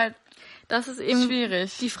tut, ist halt Das ist eben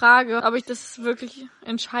schwierig. die Frage, ob ich das wirklich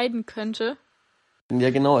entscheiden könnte. Ja,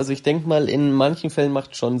 genau, also ich denke mal, in manchen Fällen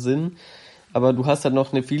macht schon Sinn, aber du hast halt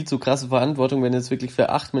noch eine viel zu krasse Verantwortung, wenn du jetzt wirklich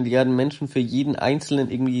für 8 Milliarden Menschen, für jeden Einzelnen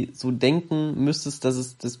irgendwie so denken müsstest, dass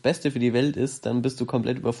es das Beste für die Welt ist, dann bist du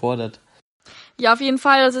komplett überfordert. Ja, auf jeden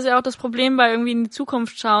Fall. Das ist ja auch das Problem bei irgendwie in die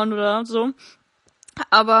Zukunft schauen oder so.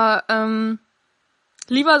 Aber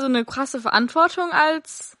lieber so eine krasse Verantwortung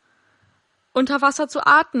als unter Wasser zu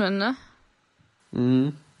atmen, ne?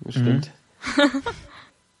 Mhm, das stimmt.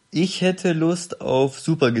 Ich hätte Lust auf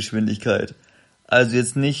Supergeschwindigkeit. Also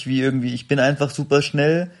jetzt nicht wie irgendwie, ich bin einfach super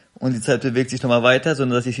schnell und die Zeit bewegt sich nochmal weiter,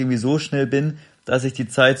 sondern dass ich irgendwie so schnell bin, dass sich die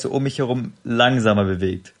Zeit so um mich herum langsamer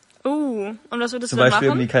bewegt. Und was würdest Zum du dann Beispiel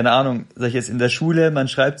machen? irgendwie, keine Ahnung, sag ich jetzt in der Schule, man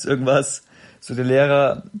schreibt irgendwas, so der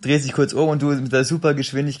Lehrer dreht sich kurz um und du mit der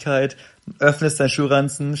Supergeschwindigkeit öffnest deinen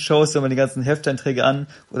Schuhranzen, schaust dir mal die ganzen Hefteinträge an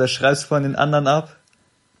oder schreibst von den anderen ab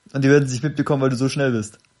und die werden es nicht mitbekommen, weil du so schnell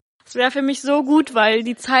bist. Das wäre für mich so gut, weil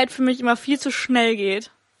die Zeit für mich immer viel zu schnell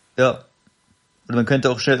geht. Ja. Oder man könnte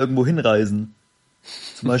auch schnell irgendwo hinreisen.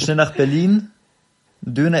 Zum Beispiel schnell nach Berlin,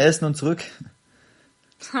 einen Döner essen und zurück.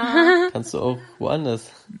 Kannst du auch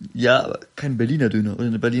woanders. Ja, aber kein Berliner Döner oder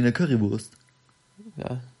eine Berliner Currywurst.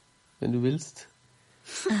 Ja, wenn du willst.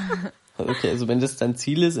 Okay, also wenn das dein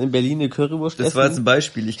Ziel ist, in Berlin eine Currywurst Das essen. war jetzt ein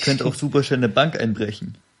Beispiel. Ich könnte auch super schnell eine Bank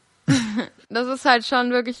einbrechen. Das ist halt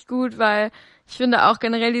schon wirklich gut, weil ich finde auch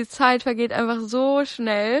generell die Zeit vergeht einfach so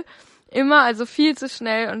schnell. Immer, also viel zu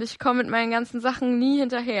schnell und ich komme mit meinen ganzen Sachen nie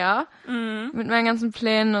hinterher. Mit meinen ganzen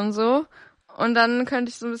Plänen und so. Und dann könnte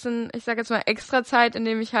ich so ein bisschen, ich sag jetzt mal extra Zeit,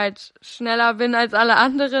 indem ich halt schneller bin als alle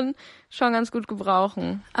anderen, schon ganz gut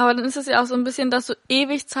gebrauchen. Aber dann ist es ja auch so ein bisschen, dass du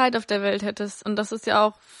ewig Zeit auf der Welt hättest. Und das ist ja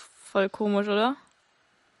auch voll komisch, oder?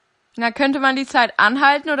 Na, könnte man die Zeit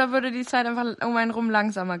anhalten oder würde die Zeit einfach um einen rum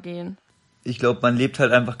langsamer gehen? Ich glaube, man lebt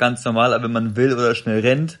halt einfach ganz normal, aber wenn man will oder schnell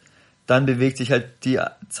rennt, dann bewegt sich halt die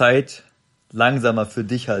Zeit langsamer für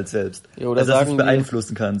dich halt selbst. Ja, oder also, dass du sagen es wir-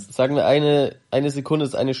 beeinflussen kannst. Sagen wir, eine Sekunde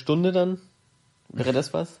ist eine Stunde dann? Wäre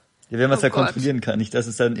das was? Ja, wenn man es Oh ja Gott. kontrollieren kann. Nicht, dass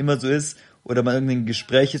es dann immer so ist oder man irgendein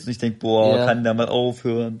Gespräch ist und ich denke, boah, Ja. kann der mal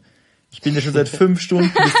aufhören. Ich bin ja schon seit 5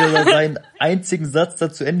 Stunden, bis der seinen einzigen Satz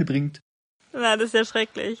da zu Ende bringt. Na, das ist ja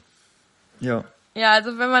schrecklich. Ja. Ja,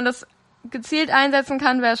 also wenn man das gezielt einsetzen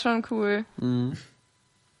kann, wäre schon cool.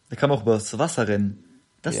 Da kann man auch über das Wasser rennen.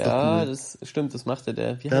 Das ist doch Ja, cool. das stimmt, das macht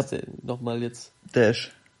der. Wie Ja. heißt der nochmal jetzt?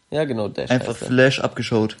 Dash. Ja, genau, Dash Einfach heißt er. Flash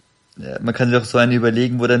abgeschaut. Ja, man kann sich auch so eine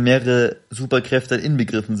überlegen, wo dann mehrere Superkräfte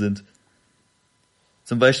inbegriffen sind.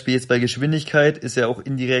 Zum Beispiel jetzt bei Geschwindigkeit ist ja auch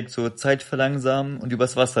indirekt so Zeit verlangsamen und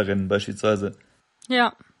übers Wasser rennen beispielsweise.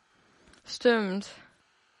 Ja. Stimmt.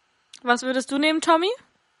 Was würdest du nehmen, Tommy?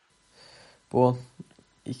 Boah,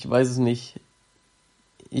 ich weiß es nicht.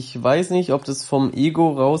 Ich weiß nicht, ob das vom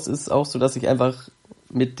Ego raus ist, auch so, dass ich einfach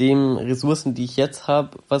mit den Ressourcen, die ich jetzt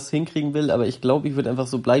habe, was hinkriegen will, aber ich glaube, ich würde einfach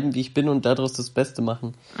so bleiben, wie ich bin und daraus das Beste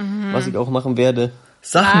machen, was ich auch machen werde.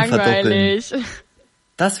 Sachen verdoppeln. Langweilig.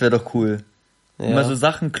 Das wäre doch cool. Wenn man so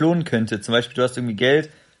Sachen klonen könnte. Zum Beispiel, du hast irgendwie Geld,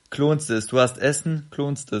 klonst es. Du hast Essen,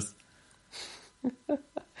 klonst es.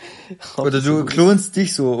 Oder du klonst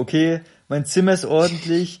dich so, okay, mein Zimmer ist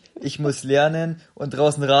ordentlich, ich muss lernen und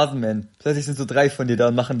draußen Rasenmähen. Plötzlich sind so 3 von dir da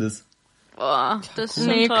und machen das. Boah, das ist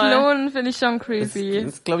Nee, schon toll. Klonen finde ich schon Das creepy.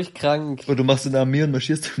 ist, glaube ich, krank. Oder du machst eine Armee und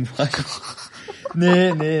marschierst irgendwo ein.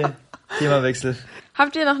 Nee. Themawechsel.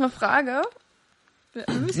 Habt ihr noch eine Frage? Wir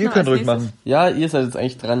müssen Ihr noch könnt als ruhig nächstes- machen. Ja, ihr seid jetzt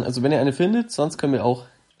eigentlich dran. Also wenn ihr eine findet, sonst können wir auch.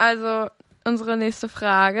 Also, unsere nächste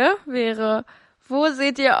Frage wäre, wo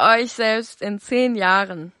seht ihr euch selbst in 10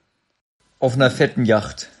 Jahren? Auf einer fetten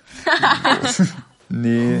Yacht.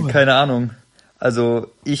 Nee, keine Ahnung.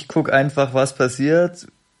 Also ich guck einfach, was passiert.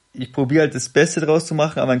 Ich probiere halt das Beste draus zu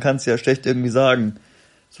machen, aber man kann es ja schlecht irgendwie sagen.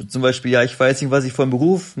 So zum Beispiel, ja, ich weiß nicht, was ich vom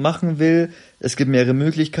Beruf machen will. Es gibt mehrere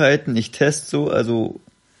Möglichkeiten. Ich teste so, also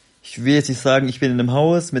ich will jetzt nicht sagen, ich bin in einem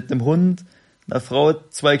Haus mit einem Hund, einer Frau,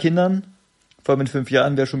 2 Kindern. Vor allem in 5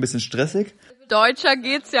 Jahren wäre schon ein bisschen stressig. Deutscher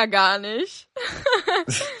geht's ja gar nicht.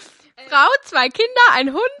 Frau, 2 Kinder, ein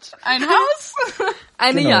Hund, ein Haus.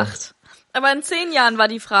 Eine Genau. Yacht. Aber in 10 Jahren war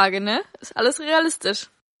die Frage, ne? Ist alles realistisch.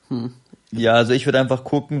 Ja, also ich würde einfach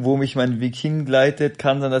gucken, wo mich mein Weg hingleitet.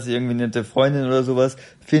 Kann sein, dass ich irgendwie eine nette Freundin oder sowas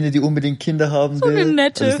finde, die unbedingt Kinder haben will. eine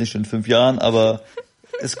nette. Das ist nicht schon in 5 Jahren, aber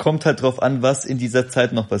es kommt halt drauf an, was in dieser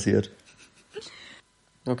Zeit noch passiert.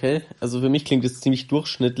 Okay, also für mich klingt es ziemlich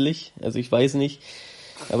durchschnittlich. Also ich weiß nicht.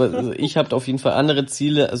 Aber also ich habe auf jeden Fall andere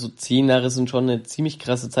Ziele. Also 10 Jahre sind schon eine ziemlich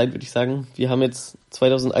krasse Zeit, würde ich sagen. Wir haben jetzt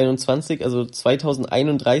 2021, also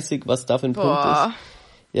 2031, was da für ein Punkt Boah. ist.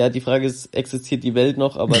 Ja, die Frage ist, existiert die Welt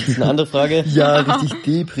noch? Aber das ist eine andere Frage. Ja, richtig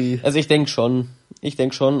Depri. Also ich denke schon.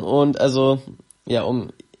 Und also, ja,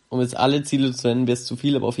 um jetzt alle Ziele zu nennen, wäre es zu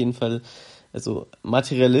viel, aber auf jeden Fall, also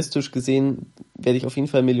materialistisch gesehen, werde ich auf jeden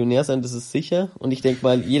Fall Millionär sein, das ist sicher. Und ich denke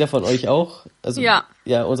mal, jeder von euch auch. Also Ja.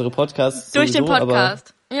 ja, unsere Podcasts Durch den sowieso,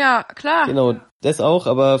 Podcast. Ja, klar. Aber, genau, das auch,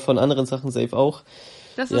 aber von anderen Sachen safe auch.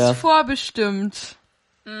 Das Ja. ist vorbestimmt.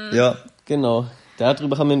 Ja, Genau,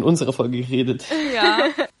 darüber haben wir in unserer Folge geredet. Ja.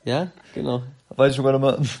 Ja, genau. weiß ich schon mal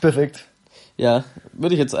nochmal. Perfekt. Ja,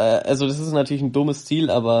 würde ich jetzt, also das ist natürlich ein dummes Ziel,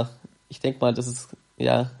 aber ich denke mal, das ist,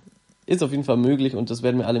 ja, ist auf jeden Fall möglich und das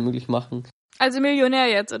werden wir alle möglich machen. Also Millionär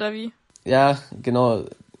jetzt, oder wie? Ja, genau,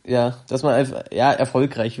 ja, dass man einfach, ja,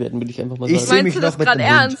 erfolgreich werden, würde ich einfach mal Ich sagen. seh Meinst mich du das noch mit gerade dem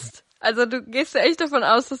Hund. ernst? Also du gehst ja echt davon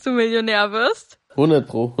aus, dass du Millionär wirst? 100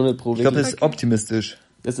 Pro, Ich glaube, wirklich. das ist optimistisch.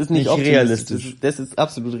 Das ist nicht nicht optimistisch, realistisch. Das ist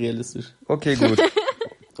absolut realistisch. Okay, gut.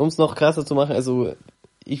 Um es noch krasser zu machen, also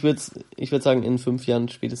ich würde sagen in 5 Jahren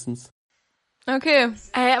spätestens. Okay.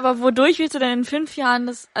 Aber wodurch willst du denn in 5 Jahren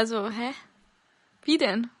das, also, Wie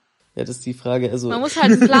denn? Ja, das ist die Frage. Also Man muss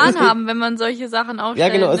halt einen Plan haben, wenn man solche Sachen aufstellt.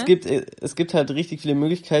 ja, genau, ne? es gibt halt richtig viele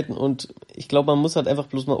Möglichkeiten und ich glaube, man muss halt einfach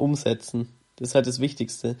bloß mal umsetzen. Das ist halt das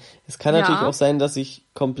Wichtigste. Es kann Ja. natürlich auch sein, dass ich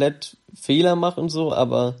komplett Fehler mache und so,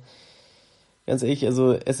 aber ganz ehrlich,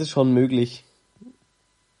 also es ist schon möglich.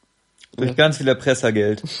 Durch ganz viel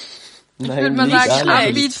Erpressergeld. Nein, Würde man nicht sagen, gar nicht.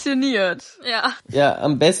 ambitioniert. Ja. Ja,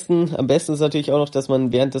 am besten ist natürlich auch noch, dass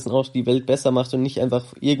man währenddessen auch die Welt besser macht und nicht einfach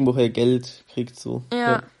irgendwoher Geld kriegt, so.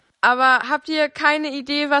 Ja. Aber habt ihr keine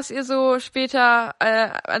Idee, was ihr so später,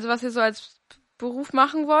 also was ihr so als Beruf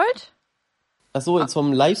machen wollt? Ach so, jetzt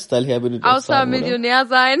vom Lifestyle her würde ich auch Außer sagen, Millionär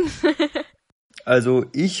sein. Also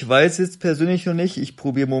ich weiß jetzt persönlich noch nicht. Ich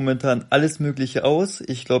probiere momentan alles Mögliche aus.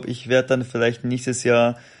 Ich glaube, ich werde dann vielleicht nächstes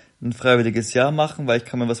Jahr ein freiwilliges Jahr machen, weil ich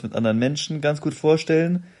kann mir was mit anderen Menschen ganz gut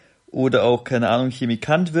vorstellen. Oder auch, keine Ahnung,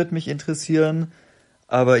 Chemikant wird mich interessieren.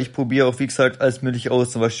 Aber ich probiere auch, wie gesagt, alles Mögliche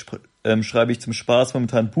aus. Zum Beispiel schreibe ich zum Spaß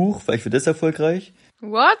momentan ein Buch, vielleicht wird das erfolgreich.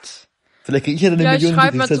 What? Vielleicht kriege ich ja dann eine Ja, ich Million.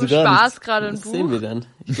 schreibe mal du kriegst zum also gar Spaß gerade ein Das sehen Buch. wir dann.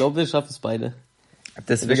 Ich glaube, wir schaffen es beide. nichts.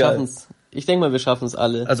 Das Wir wäre schaffen geil. es. Ich denke mal, wir schaffen es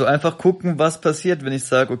alle. Also einfach gucken, was passiert, wenn ich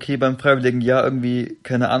sage, okay, beim freiwilligen Jahr irgendwie,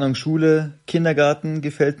 keine Ahnung, Schule, Kindergarten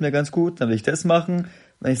gefällt mir ganz gut, dann will ich das machen.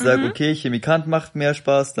 Wenn ich sage, okay, Chemikant macht mehr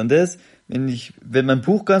Spaß, dann das. Wenn mein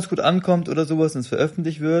Buch ganz gut ankommt oder sowas und es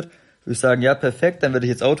veröffentlicht wird, würde ich sagen, ja, perfekt, dann werde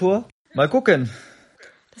ich jetzt Autor. Mal gucken.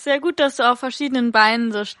 Das ist ja gut, dass du auf verschiedenen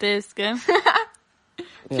Beinen so stehst, gell?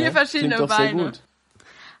 Vier verschiedene klingt doch Beine. Sehr gut.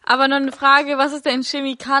 Aber noch eine Frage, was ist denn ein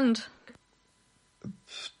Chemikant?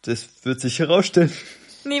 Das wird sich herausstellen.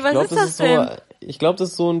 Nee, was ist das so, denn? ich glaube, das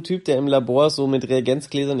ist so ein Typ, der im Labor so mit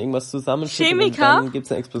Reagenzgläsern irgendwas zusammenschüttet und Chemiker? dann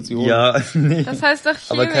gibt's eine Explosion. Ja, nee. Das heißt doch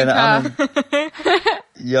Chemiker. Aber keine Ahnung.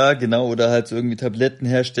 Ja, genau. Oder halt so irgendwie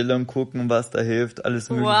Tablettenherstellern gucken, was da hilft. Alles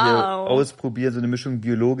Mögliche ausprobieren. So eine Mischung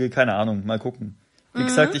Biologe. Keine Ahnung. Mal gucken. Wie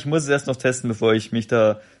gesagt, ich muss es erst noch testen, bevor ich mich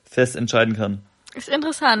da fest entscheiden kann. Ist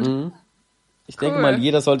interessant. Ich denke mal,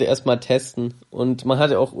 jeder sollte erstmal testen. Und man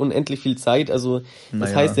hat ja auch unendlich viel Zeit. Also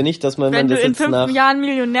das heißt ja nicht, dass man, Wenn du das in jetzt 5 Jahren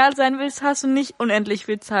Millionär sein willst, hast du nicht unendlich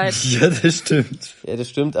viel Zeit. Ja, das stimmt. Ja, das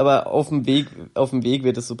stimmt, aber auf dem Weg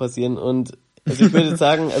wird es so passieren. Und also ich würde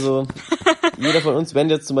sagen, also jeder von uns, wenn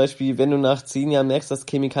jetzt zum Beispiel, wenn du nach 10 Jahren merkst, dass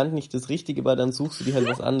Chemikant nicht das Richtige war, dann suchst du dir halt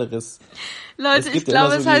was anderes. Leute, ich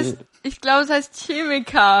glaube, es heißt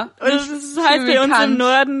Chemiker. Und das ist halt bei uns im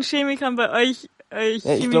Norden Chemiker, bei euch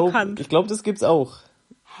Ja, Chemikant. ich glaube, das gibt's auch.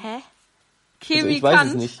 Hä? Also ich weiß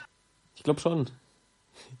es nicht. Ich glaube schon.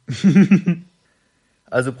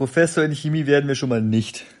 Also Professor in Chemie werden wir schon mal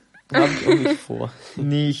nicht. Habe ich auch nicht vor.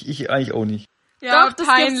 Nee, ich eigentlich auch nicht. Ja, Doch, das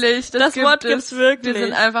peinlich. das Wort gibt's wirklich. Wir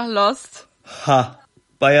sind einfach lost. Ha.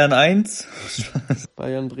 Bayern 1.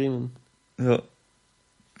 Bayern Bremen. Ja.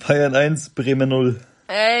 Bayern 1, Bremen 0.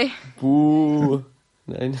 Ey. Buh.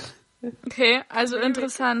 Nein. Okay, also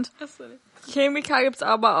interessant. Chemiker gibt's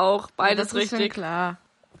aber auch. Beides Das ist schon richtig. klar.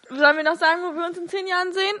 Sollen wir noch sagen, wo wir uns in 10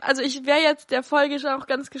 Jahren sehen? Also ich wäre jetzt der Folge schon auch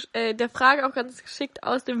der Frage auch ganz geschickt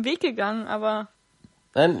aus dem Weg gegangen, aber...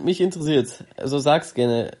 Nein, mich interessiert's. Also sag's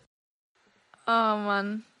gerne. Oh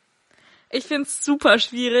Mann. Ich find's super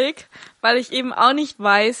schwierig, weil ich eben auch nicht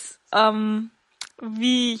weiß,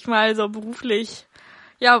 wie ich mal so beruflich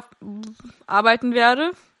arbeiten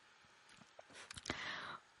werde.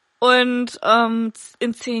 Und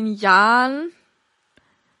in 10 Jahren,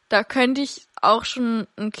 da könnte ich auch schon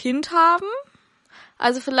ein Kind haben.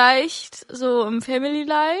 Also vielleicht so im Family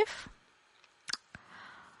Life.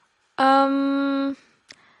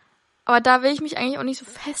 Aber da will ich mich eigentlich auch nicht so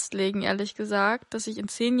festlegen, ehrlich gesagt, dass ich in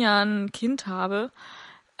 10 Jahren ein Kind habe.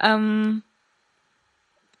 Und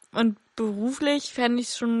beruflich fände ich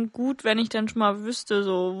es schon gut, wenn ich dann schon mal wüsste,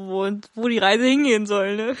 so wo die Reise hingehen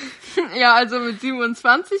soll, ne? Ja, also mit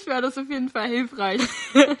 27 wäre das auf jeden Fall hilfreich.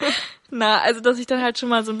 Na, also dass ich dann halt schon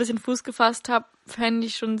mal so ein bisschen Fuß gefasst habe, fände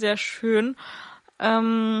ich schon sehr schön.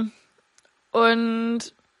 Und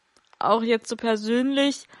auch jetzt so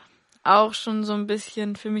persönlich auch schon so ein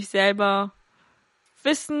bisschen für mich selber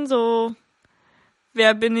wissen, so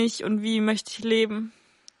wer bin ich und wie möchte ich leben,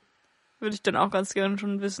 würde ich dann auch ganz gerne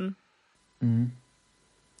schon wissen. Mhm.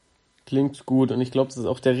 Klingt gut und ich glaube, das ist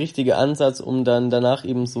auch der richtige Ansatz, um dann danach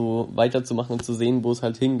eben so weiterzumachen und zu sehen, wo es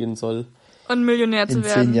halt hingehen soll. Und Millionär zu In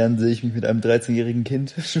werden. 10 Jahren sehe ich mich mit einem 13-jährigen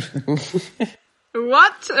Kind.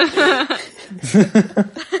 What?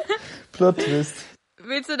 Plot Twist.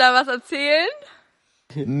 Willst du da was erzählen?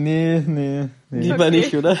 Nee. Lieber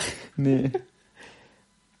nicht, oder? Nee.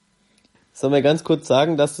 Sollen wir ganz kurz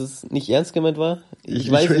sagen, dass es nicht ernst gemeint war?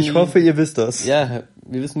 Ich hoffe, ihr wisst das. Ja,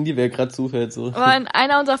 wir wissen nie, wer gerade zuhört. So. Aber in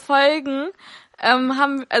einer unserer Folgen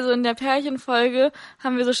also in der Pärchenfolge,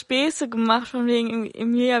 haben wir so Späße gemacht, von wegen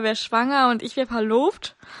Emilia wäre schwanger und ich wäre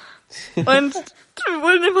verlobt. Und wir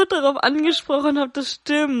wurden immer darauf angesprochen, ob das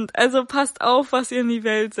stimmt. Also passt auf, was ihr in die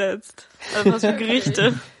Welt setzt. Also was für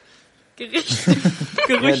Gerüchte. Gerüchte.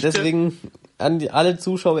 Ja, deswegen an alle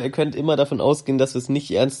Zuschauer, ihr könnt immer davon ausgehen, dass wir es nicht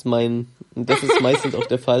ernst meinen. Und das ist meistens auch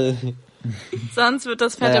der Fall. Sonst wird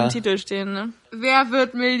das fett im Titel stehen, ne? Wer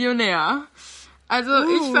wird Millionär? Also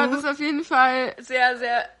ich fand es auf jeden Fall sehr,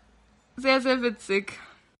 sehr, sehr, sehr witzig.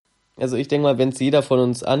 Also ich denke mal, wenn es jeder von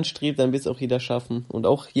uns anstrebt, dann wird es auch jeder schaffen. Und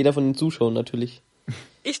auch jeder von den Zuschauern natürlich.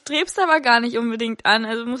 Ich streb's aber gar nicht unbedingt an,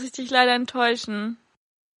 also muss ich dich leider enttäuschen.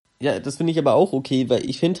 Ja, das finde ich aber auch okay, weil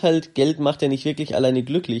ich finde halt, Geld macht ja nicht wirklich alleine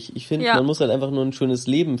glücklich. Ich finde, man muss halt einfach nur ein schönes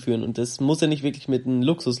Leben führen und das muss ja nicht wirklich mit einem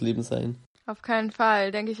Luxusleben sein. Auf keinen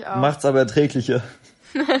Fall, denke ich auch. Macht's aber erträglicher.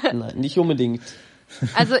 Nein, nicht unbedingt.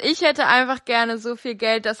 Also ich hätte einfach gerne so viel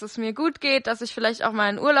Geld, dass es mir gut geht, dass ich vielleicht auch mal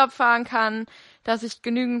in Urlaub fahren kann, dass ich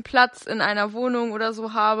genügend Platz in einer Wohnung oder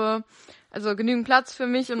so habe. Also genügend Platz für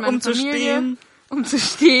mich und meine Familie. Um zu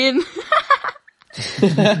stehen.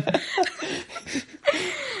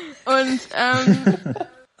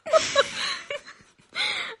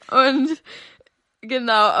 Und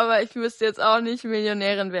genau, aber ich müsste jetzt auch nicht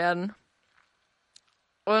Millionärin werden.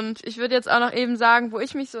 Und ich würde jetzt auch noch eben sagen, wo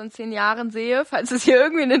ich mich so in 10 Jahren sehe, falls es hier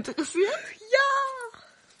irgendwen interessiert.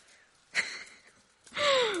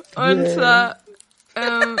 Ja! Und zwar,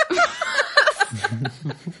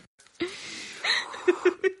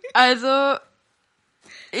 also,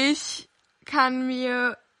 ich kann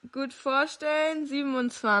mir gut vorstellen,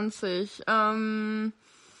 27, Kinder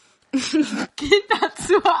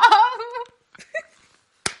zu haben.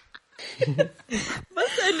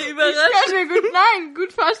 Was eine Ich Überraschung. kann mir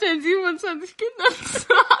gut vorstellen, 27 Kinder zu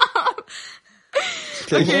haben.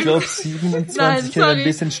 Ich glaube, 27 Nein, Kinder ein sorry.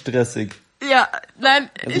 bisschen stressig. Ja, nein,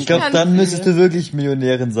 Ich glaube, dann müsstest du wirklich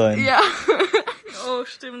Millionärin sein. Ja, Oh,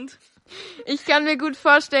 stimmt. ich kann mir gut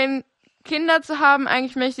vorstellen, Kinder zu haben.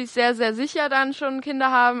 Eigentlich möchte ich sehr, sehr sicher dann schon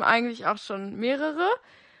Kinder haben. Eigentlich auch schon mehrere.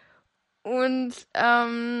 Und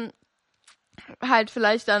halt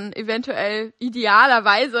vielleicht dann eventuell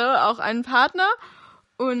idealerweise auch einen Partner.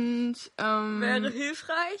 Und Wäre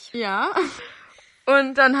hilfreich. ja.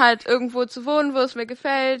 Und dann halt irgendwo zu wohnen, wo es mir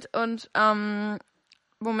gefällt. Und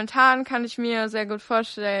momentan kann ich mir sehr gut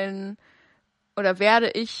vorstellen, oder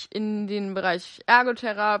werde ich in den Bereich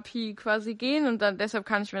Ergotherapie quasi gehen. Und dann deshalb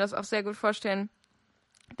kann ich mir das auch sehr gut vorstellen,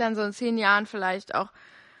 dann so in 10 Jahren vielleicht auch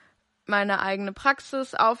meine eigene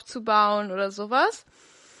Praxis aufzubauen oder sowas.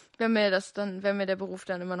 Wenn mir der Beruf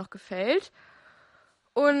dann immer noch gefällt.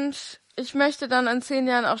 Und ich möchte dann in 10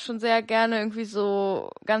 Jahren auch schon sehr gerne irgendwie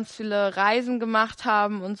so ganz viele Reisen gemacht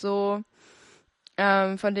haben und so,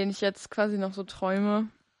 von denen ich jetzt quasi noch so träume.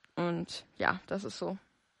 Und ja, das ist so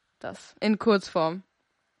das in Kurzform.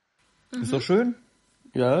 Ist doch schön.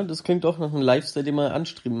 Ja, das klingt doch nach einem Lifestyle, den man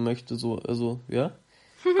anstreben möchte, so, also, ja.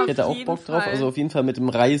 Ich hätte auch jeden Bock drauf, Fall. also auf jeden Fall mit dem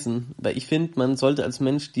Reisen, weil ich finde, man sollte als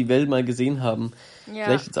Mensch die Welt mal gesehen haben. Ja.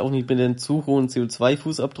 Vielleicht jetzt auch nicht mit einem zu hohen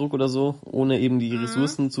CO2-Fußabdruck oder so, ohne eben die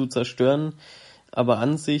Ressourcen zu zerstören, aber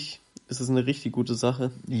an sich ist es eine richtig gute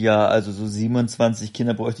Sache. Ja, also so 27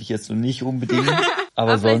 Kinder bräuchte ich jetzt so nicht unbedingt.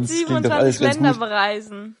 Aber Vielleicht sonst klingt doch alles 27 ganz Länder gut.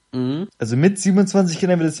 bereisen. Mhm. Also mit 27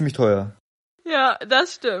 Kindern wird es ziemlich teuer. Ja,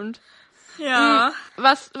 das stimmt. Ja.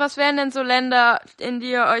 Was wären denn so Länder, in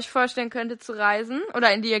die ihr euch vorstellen könntet zu reisen?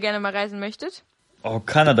 Oder in die ihr gerne mal reisen möchtet? Oh,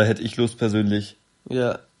 Kanada hätte ich Lust persönlich.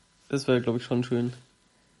 Ja, das wäre, glaube ich, schon schön.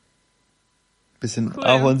 Bisschen Cool.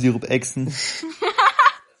 Ahornsirup exen.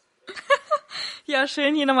 Ja,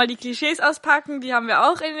 schön hier nochmal die Klischees auspacken. Die haben wir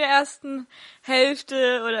auch in der ersten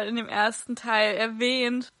Hälfte oder in dem ersten Teil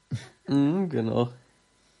erwähnt. Mhm, genau.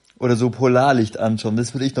 Oder so Polarlicht anschauen.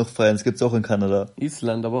 Das würde ich noch feiern. Das gibt's auch in Kanada.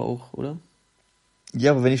 Island aber auch, oder?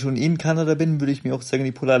 Ja, aber wenn ich schon in Kanada bin, würde ich mir auch sehr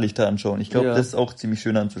gerne die Polarlichter anschauen. Ich glaube, Ja. das ist auch ziemlich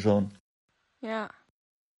schön anzuschauen. Ja.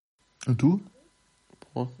 Und du?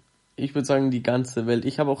 Boah. Ich würde sagen, die ganze Welt.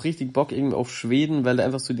 Ich habe auch richtig Bock irgendwie auf Schweden, weil da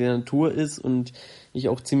einfach so die Natur ist und ich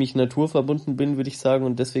auch ziemlich naturverbunden bin, würde ich sagen.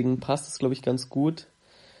 Und deswegen passt es, glaube ich, ganz gut.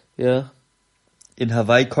 Ja. In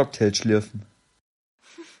Hawaii Cocktails schlürfen.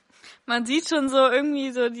 Man sieht schon so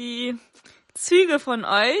irgendwie so die Züge von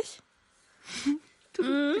euch.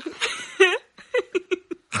 Mhm.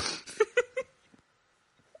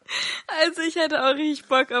 Also ich hätte auch richtig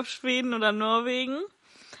Bock auf Schweden oder Norwegen.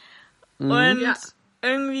 Und Ja.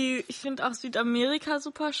 irgendwie, ich finde auch Südamerika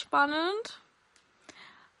super spannend.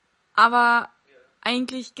 Aber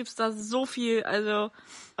eigentlich gibt's da so viel, also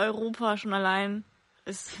Europa schon allein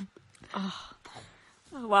ist,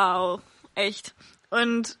 wow, echt.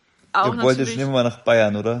 Und auch Ihr wollt jetzt natürlich, schon immer mal nach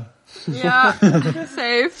Bayern, oder? Ja,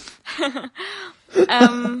 safe.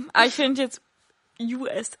 aber ich finde jetzt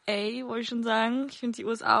USA, wollte ich schon sagen. Ich finde die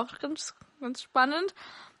USA auch ganz, ganz spannend.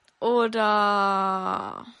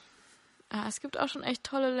 Oder ja, es gibt auch schon echt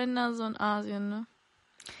tolle Länder so in Asien, ne?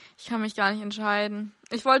 Ich kann mich gar nicht entscheiden.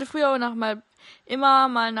 Ich wollte früher auch immer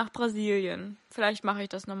mal nach Brasilien. Vielleicht mache ich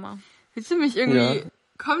das nochmal. Willst du mich irgendwie Ja.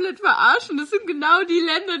 komplett verarschen? Das sind genau die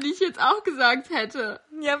Länder, die ich jetzt auch gesagt hätte.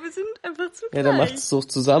 Ja, wir sind einfach zu Ja, dann macht es doch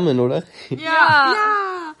zusammen, oder? Ja.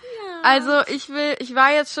 Also ich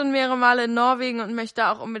war jetzt schon mehrere Male in Norwegen und möchte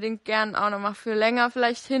da auch unbedingt gern auch nochmal für länger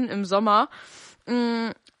vielleicht hin im Sommer.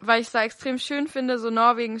 Weil ich es da extrem schön finde, so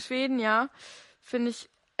Norwegen, Schweden, ja. Finde ich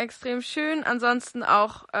extrem schön. Ansonsten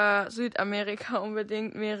auch Südamerika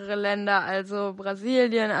unbedingt, mehrere Länder, also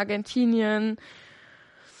Brasilien, Argentinien,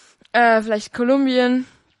 vielleicht Kolumbien.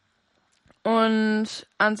 Und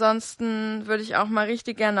ansonsten würde ich auch mal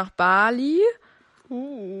richtig gern nach Bali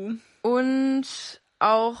und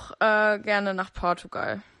auch gerne nach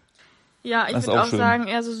Portugal. Ja, ich Das ist würde auch auch schön. sagen,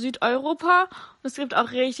 eher so Südeuropa. Und es gibt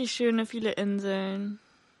auch richtig schöne, viele Inseln.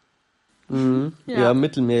 Mhm. Ja. Ja,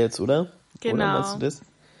 Mittelmeer jetzt, oder? Genau. Oder meinst du das?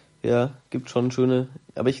 Ja, gibt schon schöne.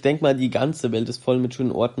 Aber ich denke mal, die ganze Welt ist voll mit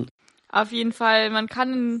schönen Orten. Auf jeden Fall, man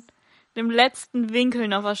kann in dem letzten Winkel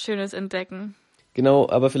noch was Schönes entdecken. Genau,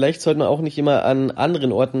 aber vielleicht sollte man auch nicht immer an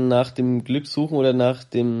anderen Orten nach dem Glück suchen oder nach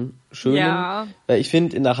dem Schönen. Ja. Weil ich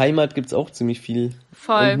finde, in der Heimat gibt's auch ziemlich viel.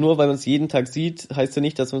 Voll. Und nur weil man es jeden Tag sieht, heißt ja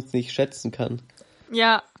nicht, dass man es nicht schätzen kann.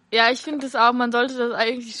 Ja, ich finde es auch, man sollte das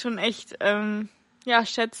eigentlich schon echt,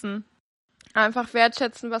 schätzen. einfach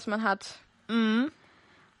wertschätzen, was man hat. Mhm.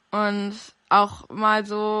 Und auch mal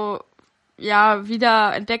so, ja,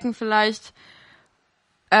 wieder entdecken vielleicht,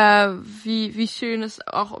 wie schön es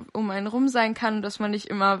auch um einen rum sein kann, dass man nicht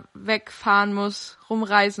immer wegfahren muss,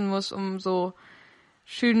 rumreisen muss, um so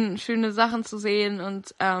schöne Sachen zu sehen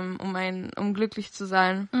und um glücklich zu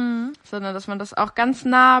sein, sondern dass man das auch ganz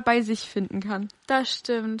nah bei sich finden kann. Das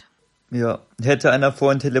stimmt. Ja. Hätte einer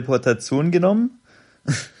vorhin Teleportation genommen,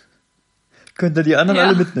 könnte er die anderen Ja.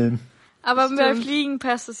 alle mitnehmen. Aber bei Stimmt. Fliegen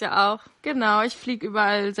passt es ja auch. Genau, ich fliege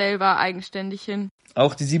überall selber eigenständig hin.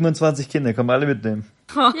 Auch die 27 Kinder kann man alle mitnehmen.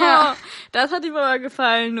 Ja. Das hat ihm aber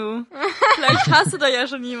gefallen, du. Vielleicht hast du da ja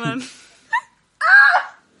schon jemanden.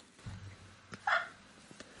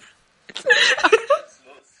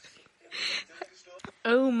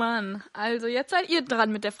 Oh Mann, also jetzt seid ihr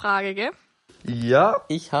dran mit der Frage, gell? Ja.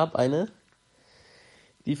 Ich habe eine.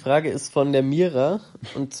 Die Frage ist von der Mira.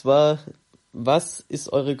 Und zwar, was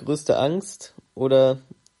ist eure größte Angst? Oder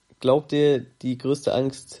glaubt ihr, die größte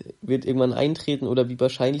Angst wird irgendwann eintreten? Oder wie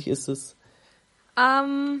wahrscheinlich ist es?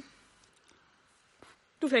 Du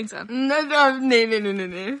fängst an.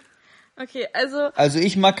 Nee. Okay, also Also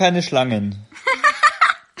ich mag keine Schlangen.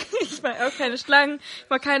 ich mag auch keine Schlangen, ich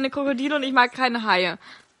mag keine Krokodile und ich mag keine Haie.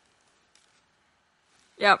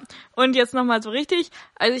 Ja, und jetzt nochmal so richtig.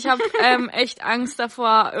 Also ich habe echt Angst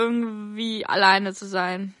davor, irgendwie alleine zu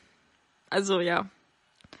sein. Also ja,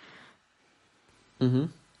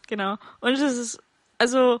 Mhm. genau. Und es ist,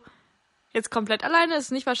 also jetzt komplett alleine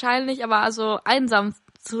ist nicht wahrscheinlich, aber also einsam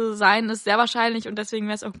zu sein ist sehr wahrscheinlich und deswegen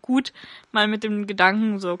wäre es auch gut, mal mit dem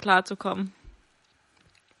Gedanken so klarzukommen.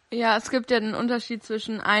 Ja, es gibt ja den Unterschied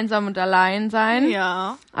zwischen einsam und allein sein.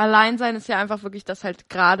 Ja. Allein sein ist ja einfach wirklich, dass halt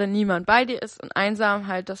gerade niemand bei dir ist und einsam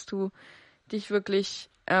halt, dass du dich wirklich,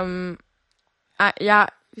 wie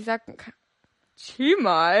sagt man, chill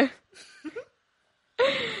mal.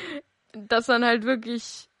 Dass man halt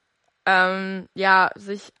wirklich,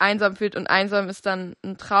 sich einsam fühlt und einsam ist dann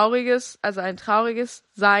ein trauriges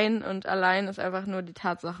Sein und allein ist einfach nur die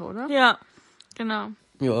Tatsache, oder? Ja, genau.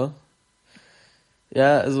 Ja.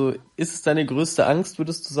 Ja, also ist es deine größte Angst,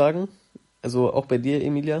 würdest du sagen? Also auch bei dir,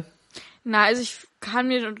 Emilia? Na, also ich kann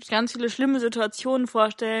mir ganz viele schlimme Situationen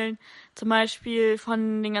vorstellen. Zum Beispiel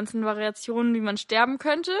von den ganzen Variationen, wie man sterben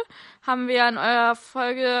könnte. Haben wir ja in eurer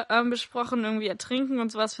Folge besprochen. Irgendwie ertrinken und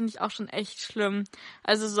sowas finde ich auch schon echt schlimm.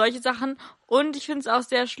 Also solche Sachen. Und ich finde es auch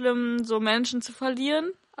sehr schlimm, so Menschen zu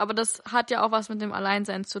verlieren. Aber das hat ja auch was mit dem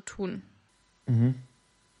Alleinsein zu tun.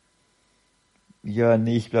 Ja,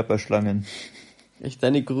 nee, ich bleib bei Schlangen. Echt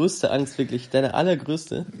deine größte Angst, wirklich, deine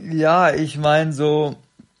allergrößte? Ja, ich meine so,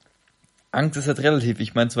 Angst ist halt relativ.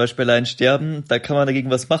 Ich meine zum Beispiel allein sterben, da kann man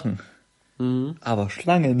dagegen was machen. Mhm. Aber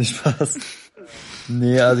Schlangen, nicht Spaß.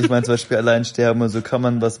 Nee, also ich meine zum Beispiel allein sterben und so kann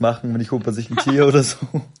man was machen, wenn ich holt man sich ein Tier oder so.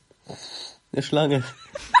 Eine Schlange.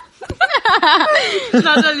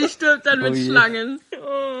 Natalie stirbt dann mit Oh je. Schlangen.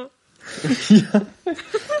 Ja,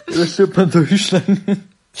 da stirbt man durch Schlangen.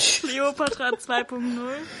 Cleopatra 2.0.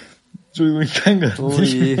 Entschuldigung, ich kann gar Oh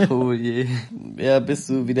nicht. je, oh je. Ja, bis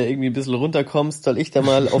du wieder irgendwie ein bisschen runterkommst, soll ich da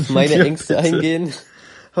mal auf meine Ja, Ängste bitte. eingehen?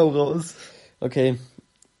 Hau raus. Okay.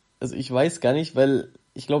 Also ich weiß gar nicht, weil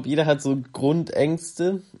ich glaube, jeder hat so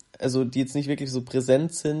Grundängste, also die jetzt nicht wirklich so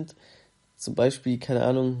präsent sind. Zum Beispiel, keine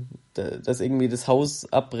Ahnung, dass irgendwie das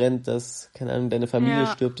Haus abbrennt, dass, keine Ahnung, deine Familie Ja.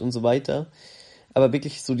 stirbt und so weiter. Aber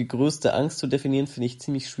wirklich so die größte Angst zu definieren, finde ich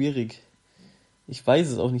ziemlich schwierig. Ich weiß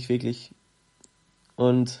es auch nicht wirklich.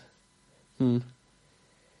 Und,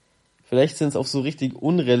 vielleicht sind es auch so richtig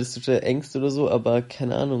unrealistische Ängste oder so, aber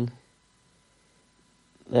keine Ahnung.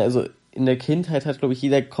 Ja, also in der Kindheit hat, glaube ich,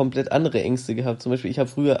 jeder komplett andere Ängste gehabt. Zum Beispiel, ich habe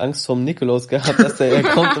früher Angst vorm Nikolaus gehabt, dass der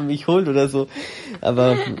kommt und mich holt oder so.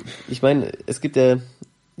 Aber ich meine, es gibt ja,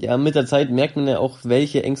 mit der Zeit merkt man ja auch,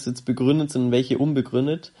 welche Ängste jetzt begründet sind und welche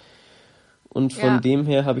unbegründet. Und von Ja. dem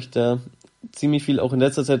her habe ich da ziemlich viel auch in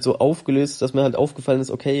letzter Zeit so aufgelöst, dass mir halt aufgefallen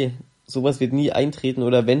ist, okay, sowas wird nie eintreten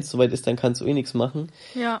oder wenn es soweit ist, dann kannst du eh nichts machen.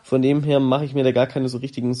 Ja. Von dem her mache ich mir da gar keine so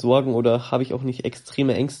richtigen Sorgen oder habe ich auch nicht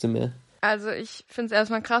extreme Ängste mehr. Also ich finde es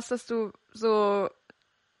erstmal krass, dass du so,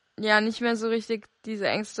 ja, nicht mehr so richtig diese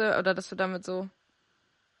Ängste oder dass du damit so,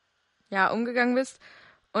 ja, umgegangen bist.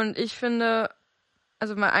 Und ich finde,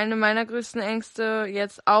 also mal eine meiner größten Ängste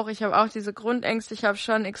jetzt auch, ich habe auch diese Grundängste, ich habe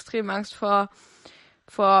schon extrem Angst vor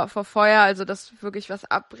Feuer, also dass wirklich was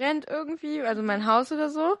abbrennt irgendwie, also mein Haus oder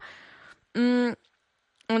so.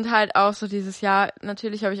 Und halt auch so dieses Jahr,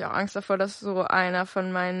 natürlich habe ich auch Angst davor, dass so einer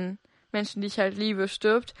von meinen Menschen, die ich halt liebe,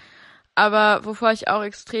 stirbt. Aber wovor ich auch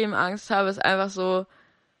extrem Angst habe, ist einfach so,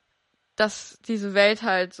 dass diese Welt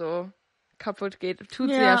halt so kaputt geht. Tut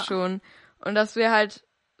sie ja Ja. schon. Und dass wir halt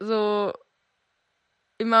so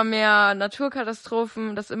immer mehr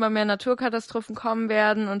Naturkatastrophen kommen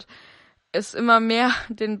werden und es immer mehr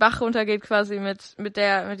den Bach runtergeht quasi mit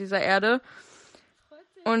dieser Erde.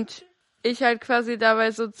 Und ich halt quasi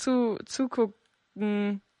dabei so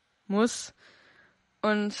zugucken muss.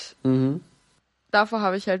 Und davor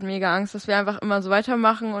habe ich halt mega Angst, dass wir einfach immer so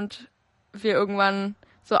weitermachen und wir irgendwann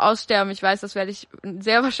so aussterben. Ich weiß, das werde ich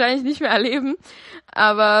sehr wahrscheinlich nicht mehr erleben,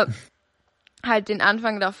 aber halt den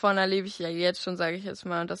Anfang davon erlebe ich ja jetzt schon, sage ich jetzt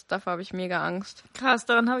mal. Und davor habe ich mega Angst. Krass,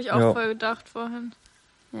 daran habe ich auch voll gedacht vorhin.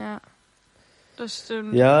 Ja. Das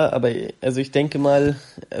stimmt. Ja, aber also ich denke mal,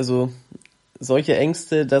 also solche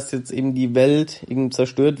Ängste, dass jetzt eben die Welt eben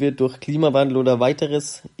zerstört wird durch Klimawandel oder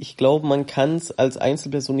weiteres, ich glaube, man kann es als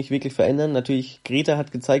Einzelperson nicht wirklich verändern. Natürlich, Greta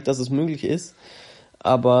hat gezeigt, dass es möglich ist,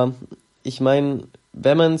 aber ich meine,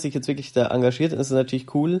 wenn man sich jetzt wirklich da engagiert, dann ist es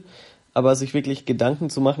natürlich cool, aber sich wirklich Gedanken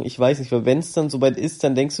zu machen, ich weiß nicht, weil wenn es dann soweit ist,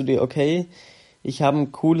 dann denkst du dir, okay, ich habe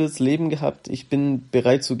ein cooles Leben gehabt, ich bin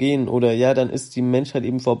bereit zu gehen, oder ja, dann ist die Menschheit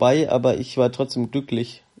eben vorbei, aber ich war trotzdem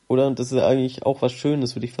glücklich, oder? Und das ist eigentlich auch was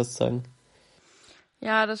Schönes, würde ich fast sagen.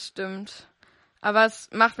 Ja, das stimmt. Aber es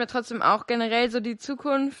macht mir trotzdem auch generell so die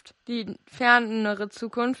Zukunft, die fernere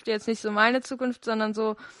Zukunft, jetzt nicht so meine Zukunft, sondern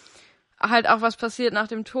so halt auch, was passiert nach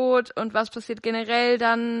dem Tod und was passiert generell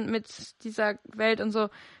dann mit dieser Welt und so.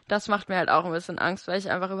 Das macht mir halt auch ein bisschen Angst, weil ich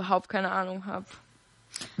einfach überhaupt keine Ahnung habe.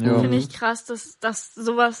 Ja. Finde ich krass, dass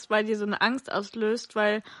sowas bei dir so eine Angst auslöst,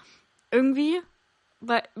 weil irgendwie,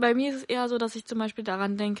 bei mir ist es eher so, dass ich zum Beispiel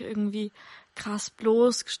daran denke, irgendwie krass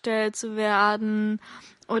bloßgestellt zu werden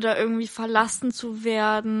oder irgendwie verlassen zu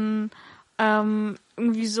werden,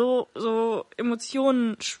 irgendwie so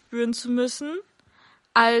Emotionen spüren zu müssen,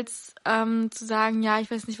 als zu sagen, ja,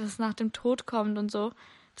 ich weiß nicht, was nach dem Tod kommt und so.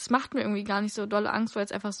 Das macht mir irgendwie gar nicht so dolle Angst, weil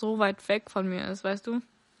es einfach so weit weg von mir ist, weißt du?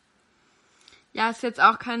 Ja, ist jetzt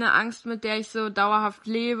auch keine Angst, mit der ich so dauerhaft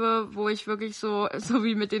lebe, wo ich wirklich so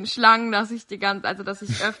wie mit den Schlangen, dass ich dass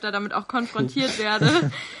ich öfter damit auch konfrontiert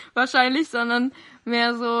werde, wahrscheinlich, sondern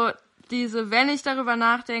mehr so wenn ich darüber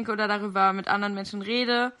nachdenke oder darüber mit anderen Menschen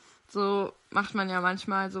rede, so macht man ja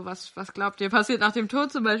manchmal so was glaubt ihr passiert nach dem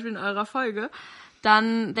Tod zum Beispiel in eurer Folge,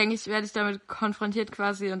 dann denke ich, werde ich damit konfrontiert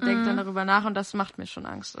quasi und denke dann darüber nach und das macht mir schon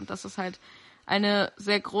Angst und das ist halt eine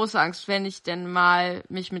sehr große Angst, wenn ich denn mal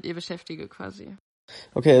mich mit ihr beschäftige quasi.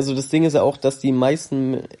 Okay, also das Ding ist ja auch, dass die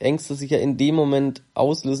meisten Ängste sich ja in dem Moment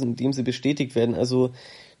auslösen, in dem sie bestätigt werden. Also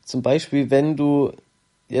zum Beispiel, wenn du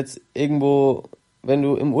im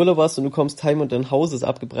Urlaub warst und du kommst heim und dein Haus ist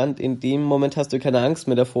abgebrannt, in dem Moment hast du keine Angst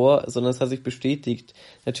mehr davor, sondern es hat sich bestätigt.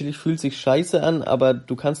 Natürlich fühlt es sich scheiße an, aber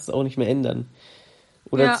du kannst es auch nicht mehr ändern.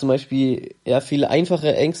 Oder zum Beispiel, ja, viele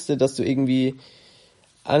einfache Ängste, dass du irgendwie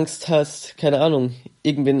Angst hast, keine Ahnung,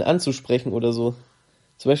 irgendwen anzusprechen oder so.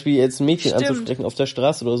 Zum Beispiel jetzt ein Mädchen anzusprechen auf der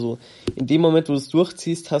Straße oder so. In dem Moment, wo du es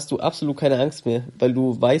durchziehst, hast du absolut keine Angst mehr, weil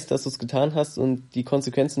du weißt, dass du es getan hast und die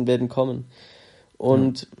Konsequenzen werden kommen.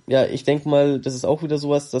 Und ja, ich denke mal, das ist auch wieder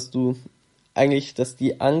sowas, dass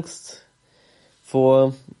die Angst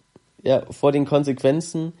vor den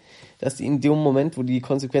Konsequenzen, dass die in dem Moment, wo die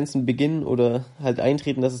Konsequenzen beginnen oder halt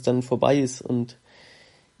eintreten, dass es dann vorbei ist. Und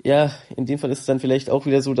ja, in dem Fall ist es dann vielleicht auch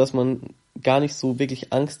wieder so, dass man gar nicht so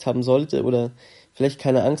wirklich Angst haben sollte oder vielleicht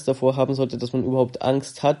keine Angst davor haben sollte, dass man überhaupt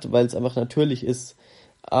Angst hat, weil es einfach natürlich ist.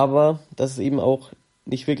 Aber dass es eben auch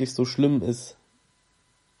nicht wirklich so schlimm ist.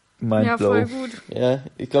 Ja, voll gut. Ja,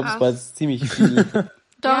 ich glaube, es war jetzt ziemlich viel.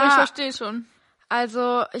 Doch, Ja. ich verstehe schon.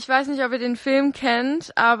 Also, ich weiß nicht, ob ihr den Film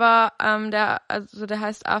kennt, aber der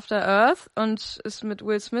heißt After Earth und ist mit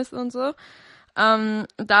Will Smith und so. Da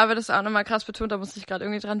wird es auch nochmal krass betont, da muss ich gerade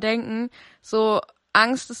irgendwie dran denken. So,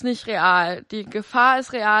 Angst ist nicht real. Die Gefahr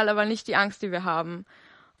ist real, aber nicht die Angst, die wir haben.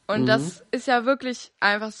 Und das ist ja wirklich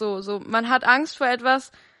einfach so. Man hat Angst vor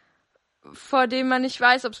etwas, vor dem man nicht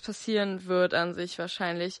weiß, ob es passieren wird an sich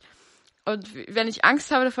wahrscheinlich. Und wenn ich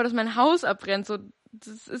Angst habe davor, dass mein Haus abbrennt,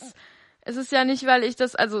 es ist ja nicht, weil ich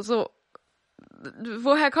das,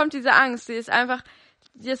 woher kommt diese Angst?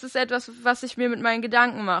 Das ist etwas, was ich mir mit meinen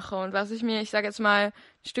Gedanken mache und was ich mir, ich sage jetzt mal, ein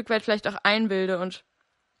Stück weit vielleicht auch einbilde. Und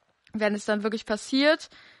wenn es dann wirklich passiert,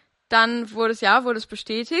 dann wurde es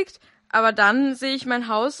bestätigt. Aber dann sehe ich mein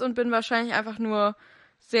Haus und bin wahrscheinlich einfach nur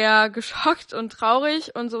sehr geschockt und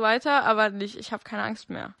traurig und so weiter. Aber ich habe keine Angst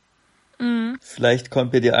mehr. Vielleicht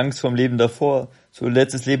kommt mir die Angst vom Leben davor. So,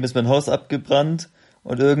 letztes Leben ist mein Haus abgebrannt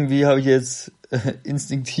und irgendwie habe ich jetzt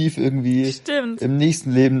instinktiv irgendwie im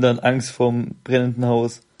nächsten Leben dann Angst vorm brennenden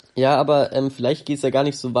Haus. Ja, aber vielleicht geht's ja gar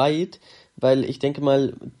nicht so weit, weil ich denke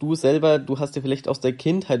mal, du hast ja vielleicht aus der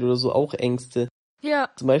Kindheit oder so auch Ängste. Ja.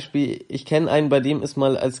 Zum Beispiel, ich kenne einen, bei dem ist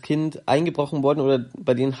mal als Kind eingebrochen worden oder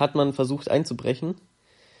bei denen hat man versucht einzubrechen.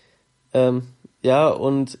 Ja,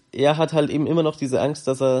 und er hat halt eben immer noch diese Angst,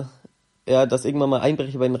 dass dass irgendwann mal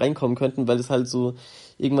Einbrecher bei ihm reinkommen könnten, weil es halt so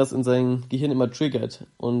irgendwas in sein Gehirn immer triggert.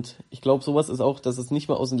 Und ich glaube, sowas ist auch, dass es nicht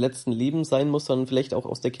mal aus dem letzten Leben sein muss, sondern vielleicht auch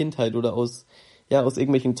aus der Kindheit oder aus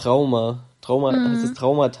irgendwelchen heißt es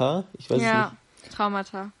Traumata? Ich weiß es nicht. Ja,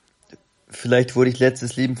 Traumata. Vielleicht wurde ich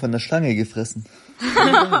letztes Leben von der Schlange gefressen.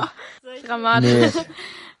 Dramatisch.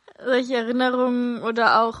 Solche Erinnerungen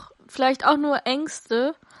oder auch vielleicht auch nur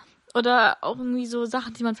Ängste oder auch irgendwie so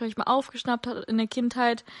Sachen, die man vielleicht mal aufgeschnappt hat in der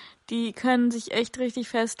Kindheit, die können sich echt richtig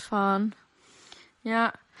festfahren.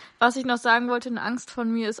 Ja, Was ich noch sagen wollte, eine Angst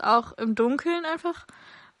von mir ist auch im Dunkeln einfach,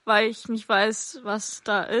 weil ich nicht weiß, was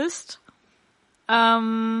da ist.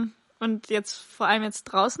 Und jetzt vor allem jetzt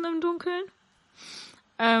draußen im Dunkeln.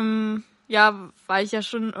 Weil ich ja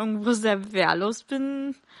schon irgendwo sehr wehrlos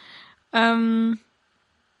bin. Und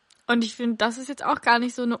ich finde, das ist jetzt auch gar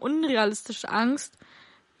nicht so eine unrealistische Angst,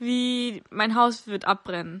 wie mein Haus wird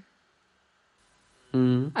abbrennen.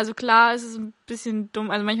 Mhm. Also klar, es ist ein bisschen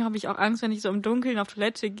dumm. Also manchmal habe ich auch Angst, wenn ich so im Dunkeln auf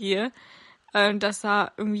Toilette gehe, dass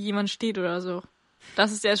da irgendwie jemand steht oder so.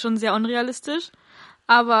 Das ist ja schon sehr unrealistisch.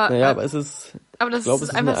 Aber, Aber es ist, aber das ich glaub, ist es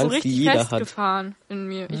ist einfach eine so Angst, die richtig jeder hat. festgefahren in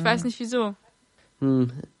mir. Ich weiß nicht wieso.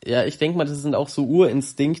 Ja, ich denke mal, das sind auch so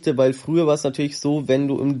Urinstinkte, weil früher war es natürlich so, wenn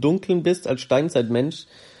du im Dunkeln bist als Steinzeitmensch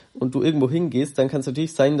und du irgendwo hingehst, dann kann es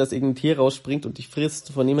natürlich sein, dass irgendein Tier rausspringt und dich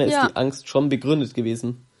frisst. Von dem her Ja. ist die Angst schon begründet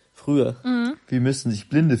gewesen. Früher. Wie müssen sich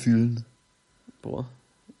Blinde fühlen? Boah.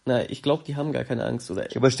 Na, ich glaube, die haben gar keine Angst. Oder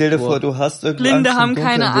Aber stell dir Boah. vor, du hast irgendwie Blinde Angst haben im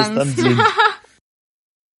Dunkeln keine und wirst dann Angst. blind.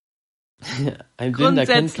 Ein Blinder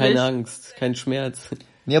kennt Grundsätzlich. keine Angst, keinen Schmerz.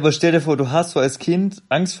 Nee, aber stell dir vor, du hast so als Kind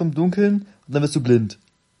Angst vom Dunkeln und dann wirst du blind.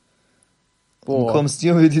 Und Boah. kommst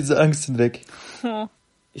dir über diese Angst hinweg.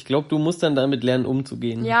 Ich glaube, du musst dann damit lernen,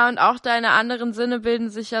 umzugehen. Ja, und auch deine anderen Sinne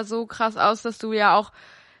bilden sich ja so krass aus, dass du ja auch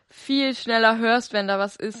viel schneller hörst, wenn da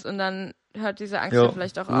was ist, und dann hört diese Angst Ja. ja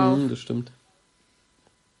vielleicht auch auf. Das stimmt.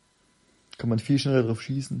 Kann man viel schneller drauf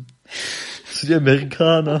schießen. So die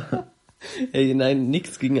Amerikaner. Ey, nein,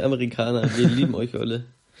 nix gegen Amerikaner. Wir lieben euch alle.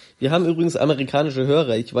 Wir haben übrigens amerikanische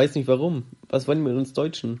Hörer. Ich weiß nicht warum. Was wollen die mit uns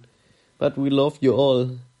Deutschen? But we love you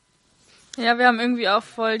all. Ja, wir haben irgendwie auch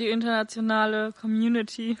voll die internationale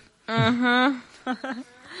Community. Wer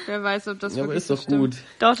weiß, ob das Ja, aber wirklich ist so doch stimmt. gut.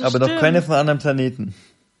 Doch, das Aber stimmt. noch keine von anderen Planeten.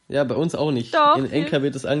 Ja, bei uns auch nicht. Doch, In NK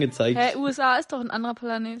wird es angezeigt. Hä, USA ist doch ein anderer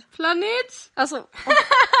Planet. Planet? Achso.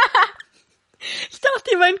 Ich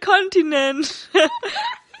dachte, ihr meint Kontinent.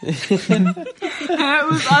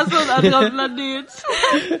 USA ist so ein anderer Planet.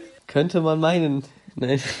 Könnte man meinen.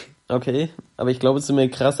 Nein. Okay, aber ich glaube, es sind mir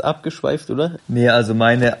krass abgeschweift, oder? Nee, also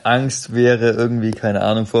meine Angst wäre irgendwie, keine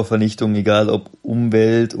Ahnung, vor Vernichtung, egal ob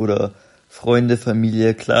Umwelt oder Freunde,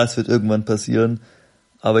 Familie. Klar, es wird irgendwann passieren,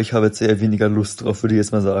 aber ich habe jetzt eher weniger Lust drauf, würde ich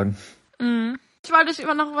jetzt mal sagen. Ich wollte dich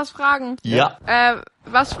immer noch was fragen. Ja.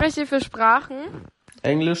 Was sprecht ihr für Sprachen?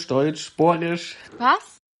 Englisch, Deutsch, Spanisch.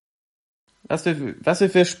 Was? Was wir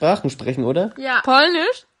für Sprachen sprechen, oder? Ja.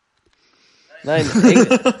 Polnisch? Nein,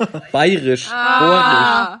 Bayerisch,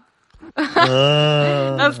 Spanisch.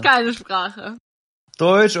 Das ist keine Sprache.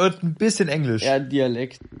 Deutsch und ein bisschen Englisch. Ja,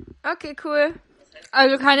 Dialekt. Okay, cool.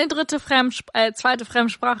 Also keine zweite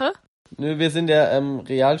Fremdsprache? Nö, wir sind ja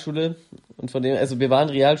Realschule und von dem, also wir waren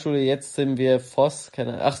Realschule, jetzt sind wir Voss,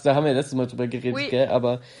 keine Ahnung. Ach, da haben wir letztes Mal drüber geredet, Ui. gell,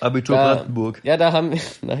 aber Abitur da, Brandenburg. ja, da haben wir,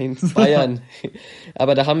 nein, Bayern.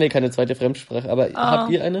 Aber da haben wir keine zweite Fremdsprache, aber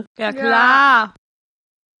habt ihr eine? Ja, klar.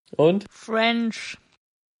 Und? French.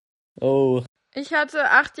 Oh, Ich hatte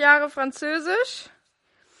 8 Jahre Französisch.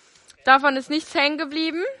 Davon ist nichts hängen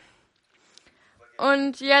geblieben.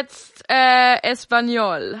 Und jetzt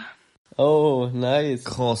Espanol. oh, nice.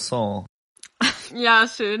 Croissant. Ja,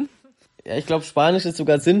 schön. Ja, ich glaube, Spanisch ist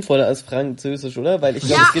sogar sinnvoller als Französisch, oder? Weil ich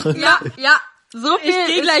glaube, es gibt, ja. So viel Ich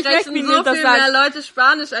geh gleich weg, sprechen wie so du das viel sagst. mehr Leute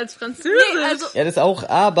Spanisch als Französisch. Nee, also, ja, das auch,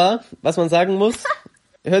 aber, was man sagen muss,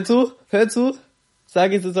 hör zu,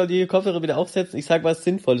 sag jetzt, du sollst die Kopfhörer wieder aufsetzen, ich sag was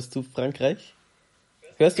Sinnvolles zu Frankreich.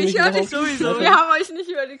 Hörst du mich ich höre dich überhaupt? sowieso. Wir haben euch nicht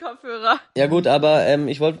über die Kopfhörer. Ja gut, aber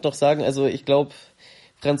ich wollte noch sagen, also ich glaube,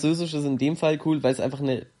 Französisch ist in dem Fall cool, weil es einfach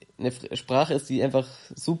eine Sprache ist, die einfach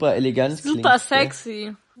super elegant klingt. super Ja.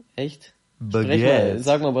 sexy. Echt? Sprech mal, Baguette.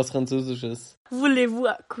 sag mal was Französisch ist. Voulez-vous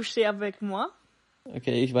coucher avec moi?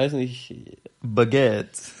 Okay, ich weiß nicht.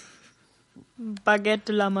 Baguette. Baguette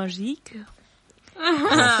de la magique.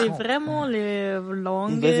 C'est vraiment les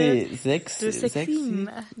langues Weiß ich, de sexy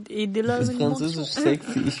et de la ist Französisch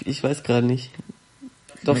sexy? Ich weiß gerade nicht.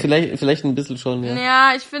 Doch, vielleicht ein bisschen schon, ja.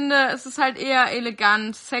 Ja, ich finde, es ist halt eher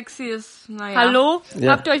elegant. Sexy ist, naja. Hallo?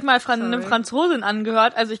 Ja. Habt ihr euch mal eine Franzosin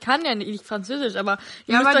angehört? Also ich kann ja nicht Französisch, aber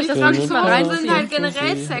ihr Ja, müsst aber euch die das wirklich mal Franzosen reinziehen. sind halt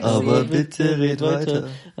generell sexy. Aber bitte red weiter.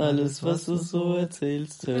 Alles, was du so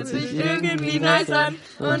erzählst, hört sich sich irgendwie nice an.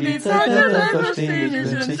 Und die Zeit Zeit wird wird einfach einfach stehen. stehen.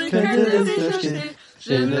 Ich wünsche, Ich könnte dich verstehen.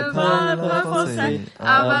 Je ne parle pas français.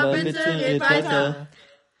 Aber bitte red weiter.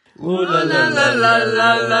 Oh la la la la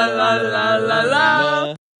la la la la la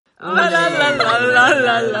la. La la la la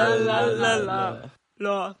la la la la la.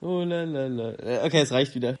 La. Oh la la la. Okay, es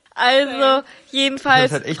reicht wieder. Also,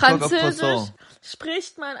 jedenfalls, Das hat echt Bock auf Französisch Croissant.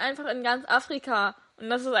 spricht man einfach in ganz Afrika. Und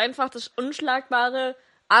das ist einfach das unschlagbare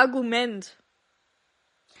Argument.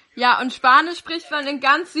 Ja, und Spanisch spricht man in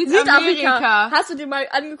ganz Südamerika. Hast du dir mal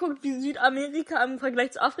angeguckt, wie Südamerika im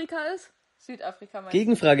Vergleich zu Afrika ist? Südafrika meinst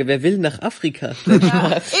Gegenfrage, wer will nach Afrika?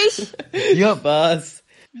 ich. Ja, Was?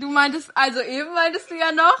 Du meintest, also eben meintest du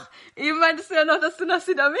ja noch, dass du nach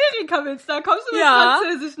Südamerika willst. Da kommst du mit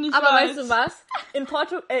Französisch nicht aber weit. weißt du was? In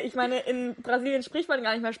Brasilien spricht man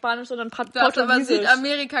gar nicht mehr Spanisch, sondern Du hast aber Portugiesisch.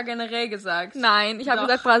 Südamerika generell gesagt. Nein, ich habe Doch.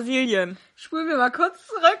 gesagt Brasilien. Spul mir mal kurz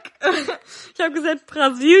zurück. Ich habe gesagt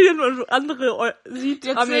Brasilien und andere Jetzt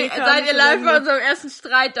Südamerika. seid ihr live bei unserem ersten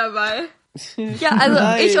Streit dabei. Ja, also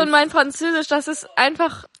Nein. ich und mein Französisch, Französisch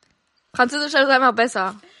ist einfach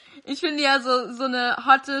besser. Ich finde ja so eine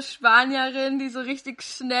hotte Spanierin, die so richtig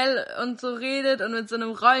schnell und so redet und mit so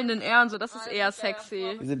einem rollenden R und so, das ist eher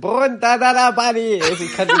sexy. Diese Brunta da da Buddy. Also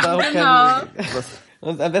ich kann überhaupt Genau.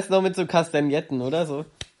 Und am besten auch mit so Kastagnetten, oder so.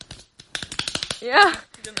 Ja,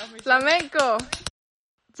 Flamenco.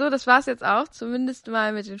 So, das war's jetzt auch, zumindest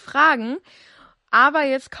mal mit den Fragen. Aber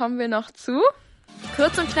jetzt kommen wir noch zu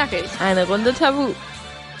Kurz und knackig. eine Runde Tabu.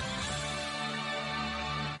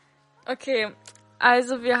 Okay,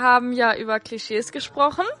 also wir haben ja über Klischees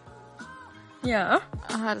gesprochen. Ja.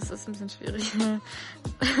 Aha, das ist ein bisschen schwierig.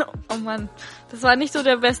 Oh Mann, das war nicht so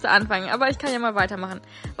der beste Anfang, aber ich kann ja mal weitermachen.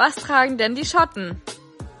 Was tragen denn die Schotten?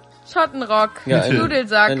 Schottenrock, Ja, ein-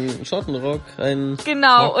 Dudelsack, Ein Schottenrock, ein...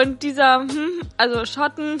 Genau, und dieser, also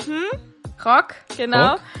Schotten, Rock,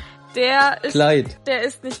 genau, Rock? der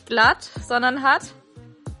ist nicht glatt, sondern hat,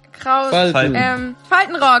 Kraus, Falten.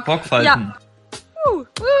 Faltenrock. Rockfalten.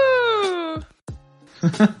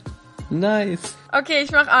 Nice. Okay,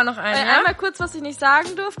 ich mach auch noch einen, ja? einmal kurz, was ich nicht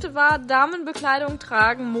sagen durfte, war Damenbekleidung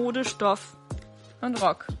tragen Modestoff. Und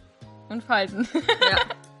Rock. Und Falten. Ja.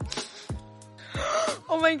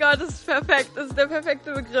 Oh mein Gott, das ist perfekt. Das ist der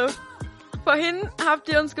perfekte Begriff. Vorhin habt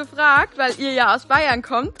ihr uns gefragt, weil ihr ja aus Bayern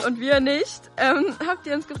kommt und wir nicht, habt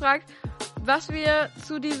ihr uns gefragt, was wir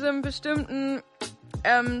zu diesem bestimmten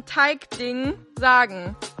Teigding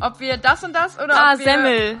sagen. Ob wir das und das oder ob wir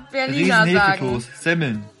Semmel. Berliner sagen. Riesenhefekloß,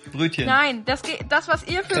 Semmeln, Brötchen. Nein, das was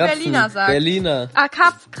ihr für Krapfen. Berliner sagt. Berliner.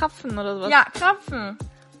 Krapfen oder sowas. Ja, Krapfen.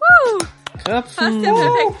 Krapfen. Ja,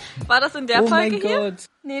 perfekt. War das in der Oh mein Folge hier? Gott.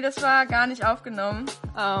 Nee, das war gar nicht aufgenommen.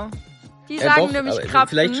 Oh. Die sagen doch, nämlich aber Krapfen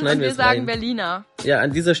vielleicht schneiden und wir wir es sagen rein. Berliner. Ja,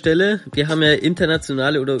 an dieser Stelle, wir haben ja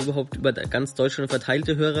internationale oder überhaupt über ganz Deutschland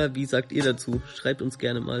verteilte Hörer. Wie sagt ihr dazu? Schreibt uns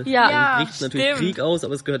gerne mal. Ja, Dann bricht natürlich stimmt. Krieg aus,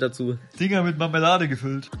 aber es gehört dazu. Dinger mit Marmelade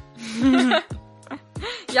gefüllt.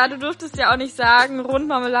 Ja, du durftest ja auch nicht sagen,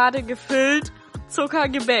 Rundmarmelade gefüllt,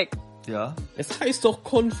 Zuckergebäck. Ja. Es heißt doch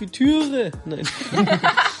Konfitüre. Nein.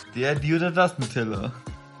 Die oder das Nutella.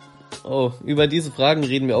 Oh, über diese Fragen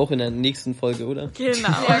reden wir auch in der nächsten Folge, oder? Genau.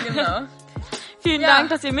 Ja, genau. Vielen Ja. Dank,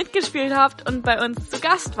 dass ihr mitgespielt habt und bei uns zu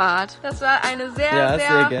Gast wart. Das war eine sehr, Ja, sehr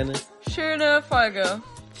sehr gerne. schöne Folge.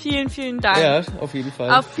 Vielen, vielen Dank. Ja, auf jeden Fall.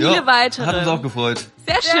 Auf viele weitere. Hat uns auch gefreut.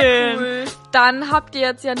 Sehr Sehr schön. cool. Dann habt ihr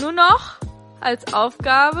jetzt ja nur noch als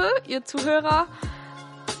Aufgabe, ihr Zuhörer,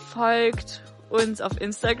 folgt uns auf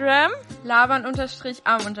Instagram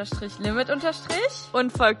labern_am_limit_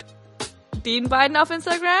 und folgt den beiden auf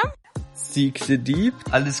Instagram. Seek the Deep.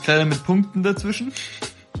 Alles kleiner mit Punkten dazwischen.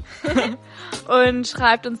 Und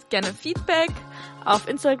schreibt uns gerne Feedback auf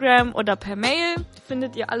Instagram oder per Mail.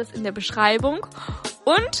 Findet ihr alles in der Beschreibung.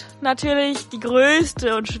 Und natürlich die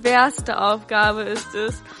größte und schwerste Aufgabe ist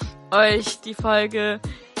es, euch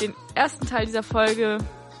den ersten Teil dieser Folge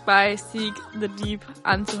bei Seek the Deep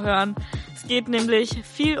anzuhören. Es geht nämlich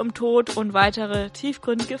viel um Tod und weitere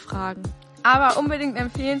tiefgründige Fragen. Aber unbedingt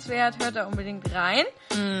empfehlenswert, hört da unbedingt rein.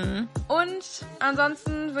 Mhm. Und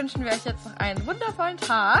ansonsten wünschen wir euch jetzt noch einen wundervollen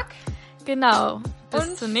Tag. Genau. Bis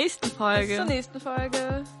Und zur nächsten Folge. Bis zur nächsten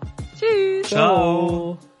Folge. Tschüss.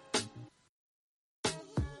 Ciao.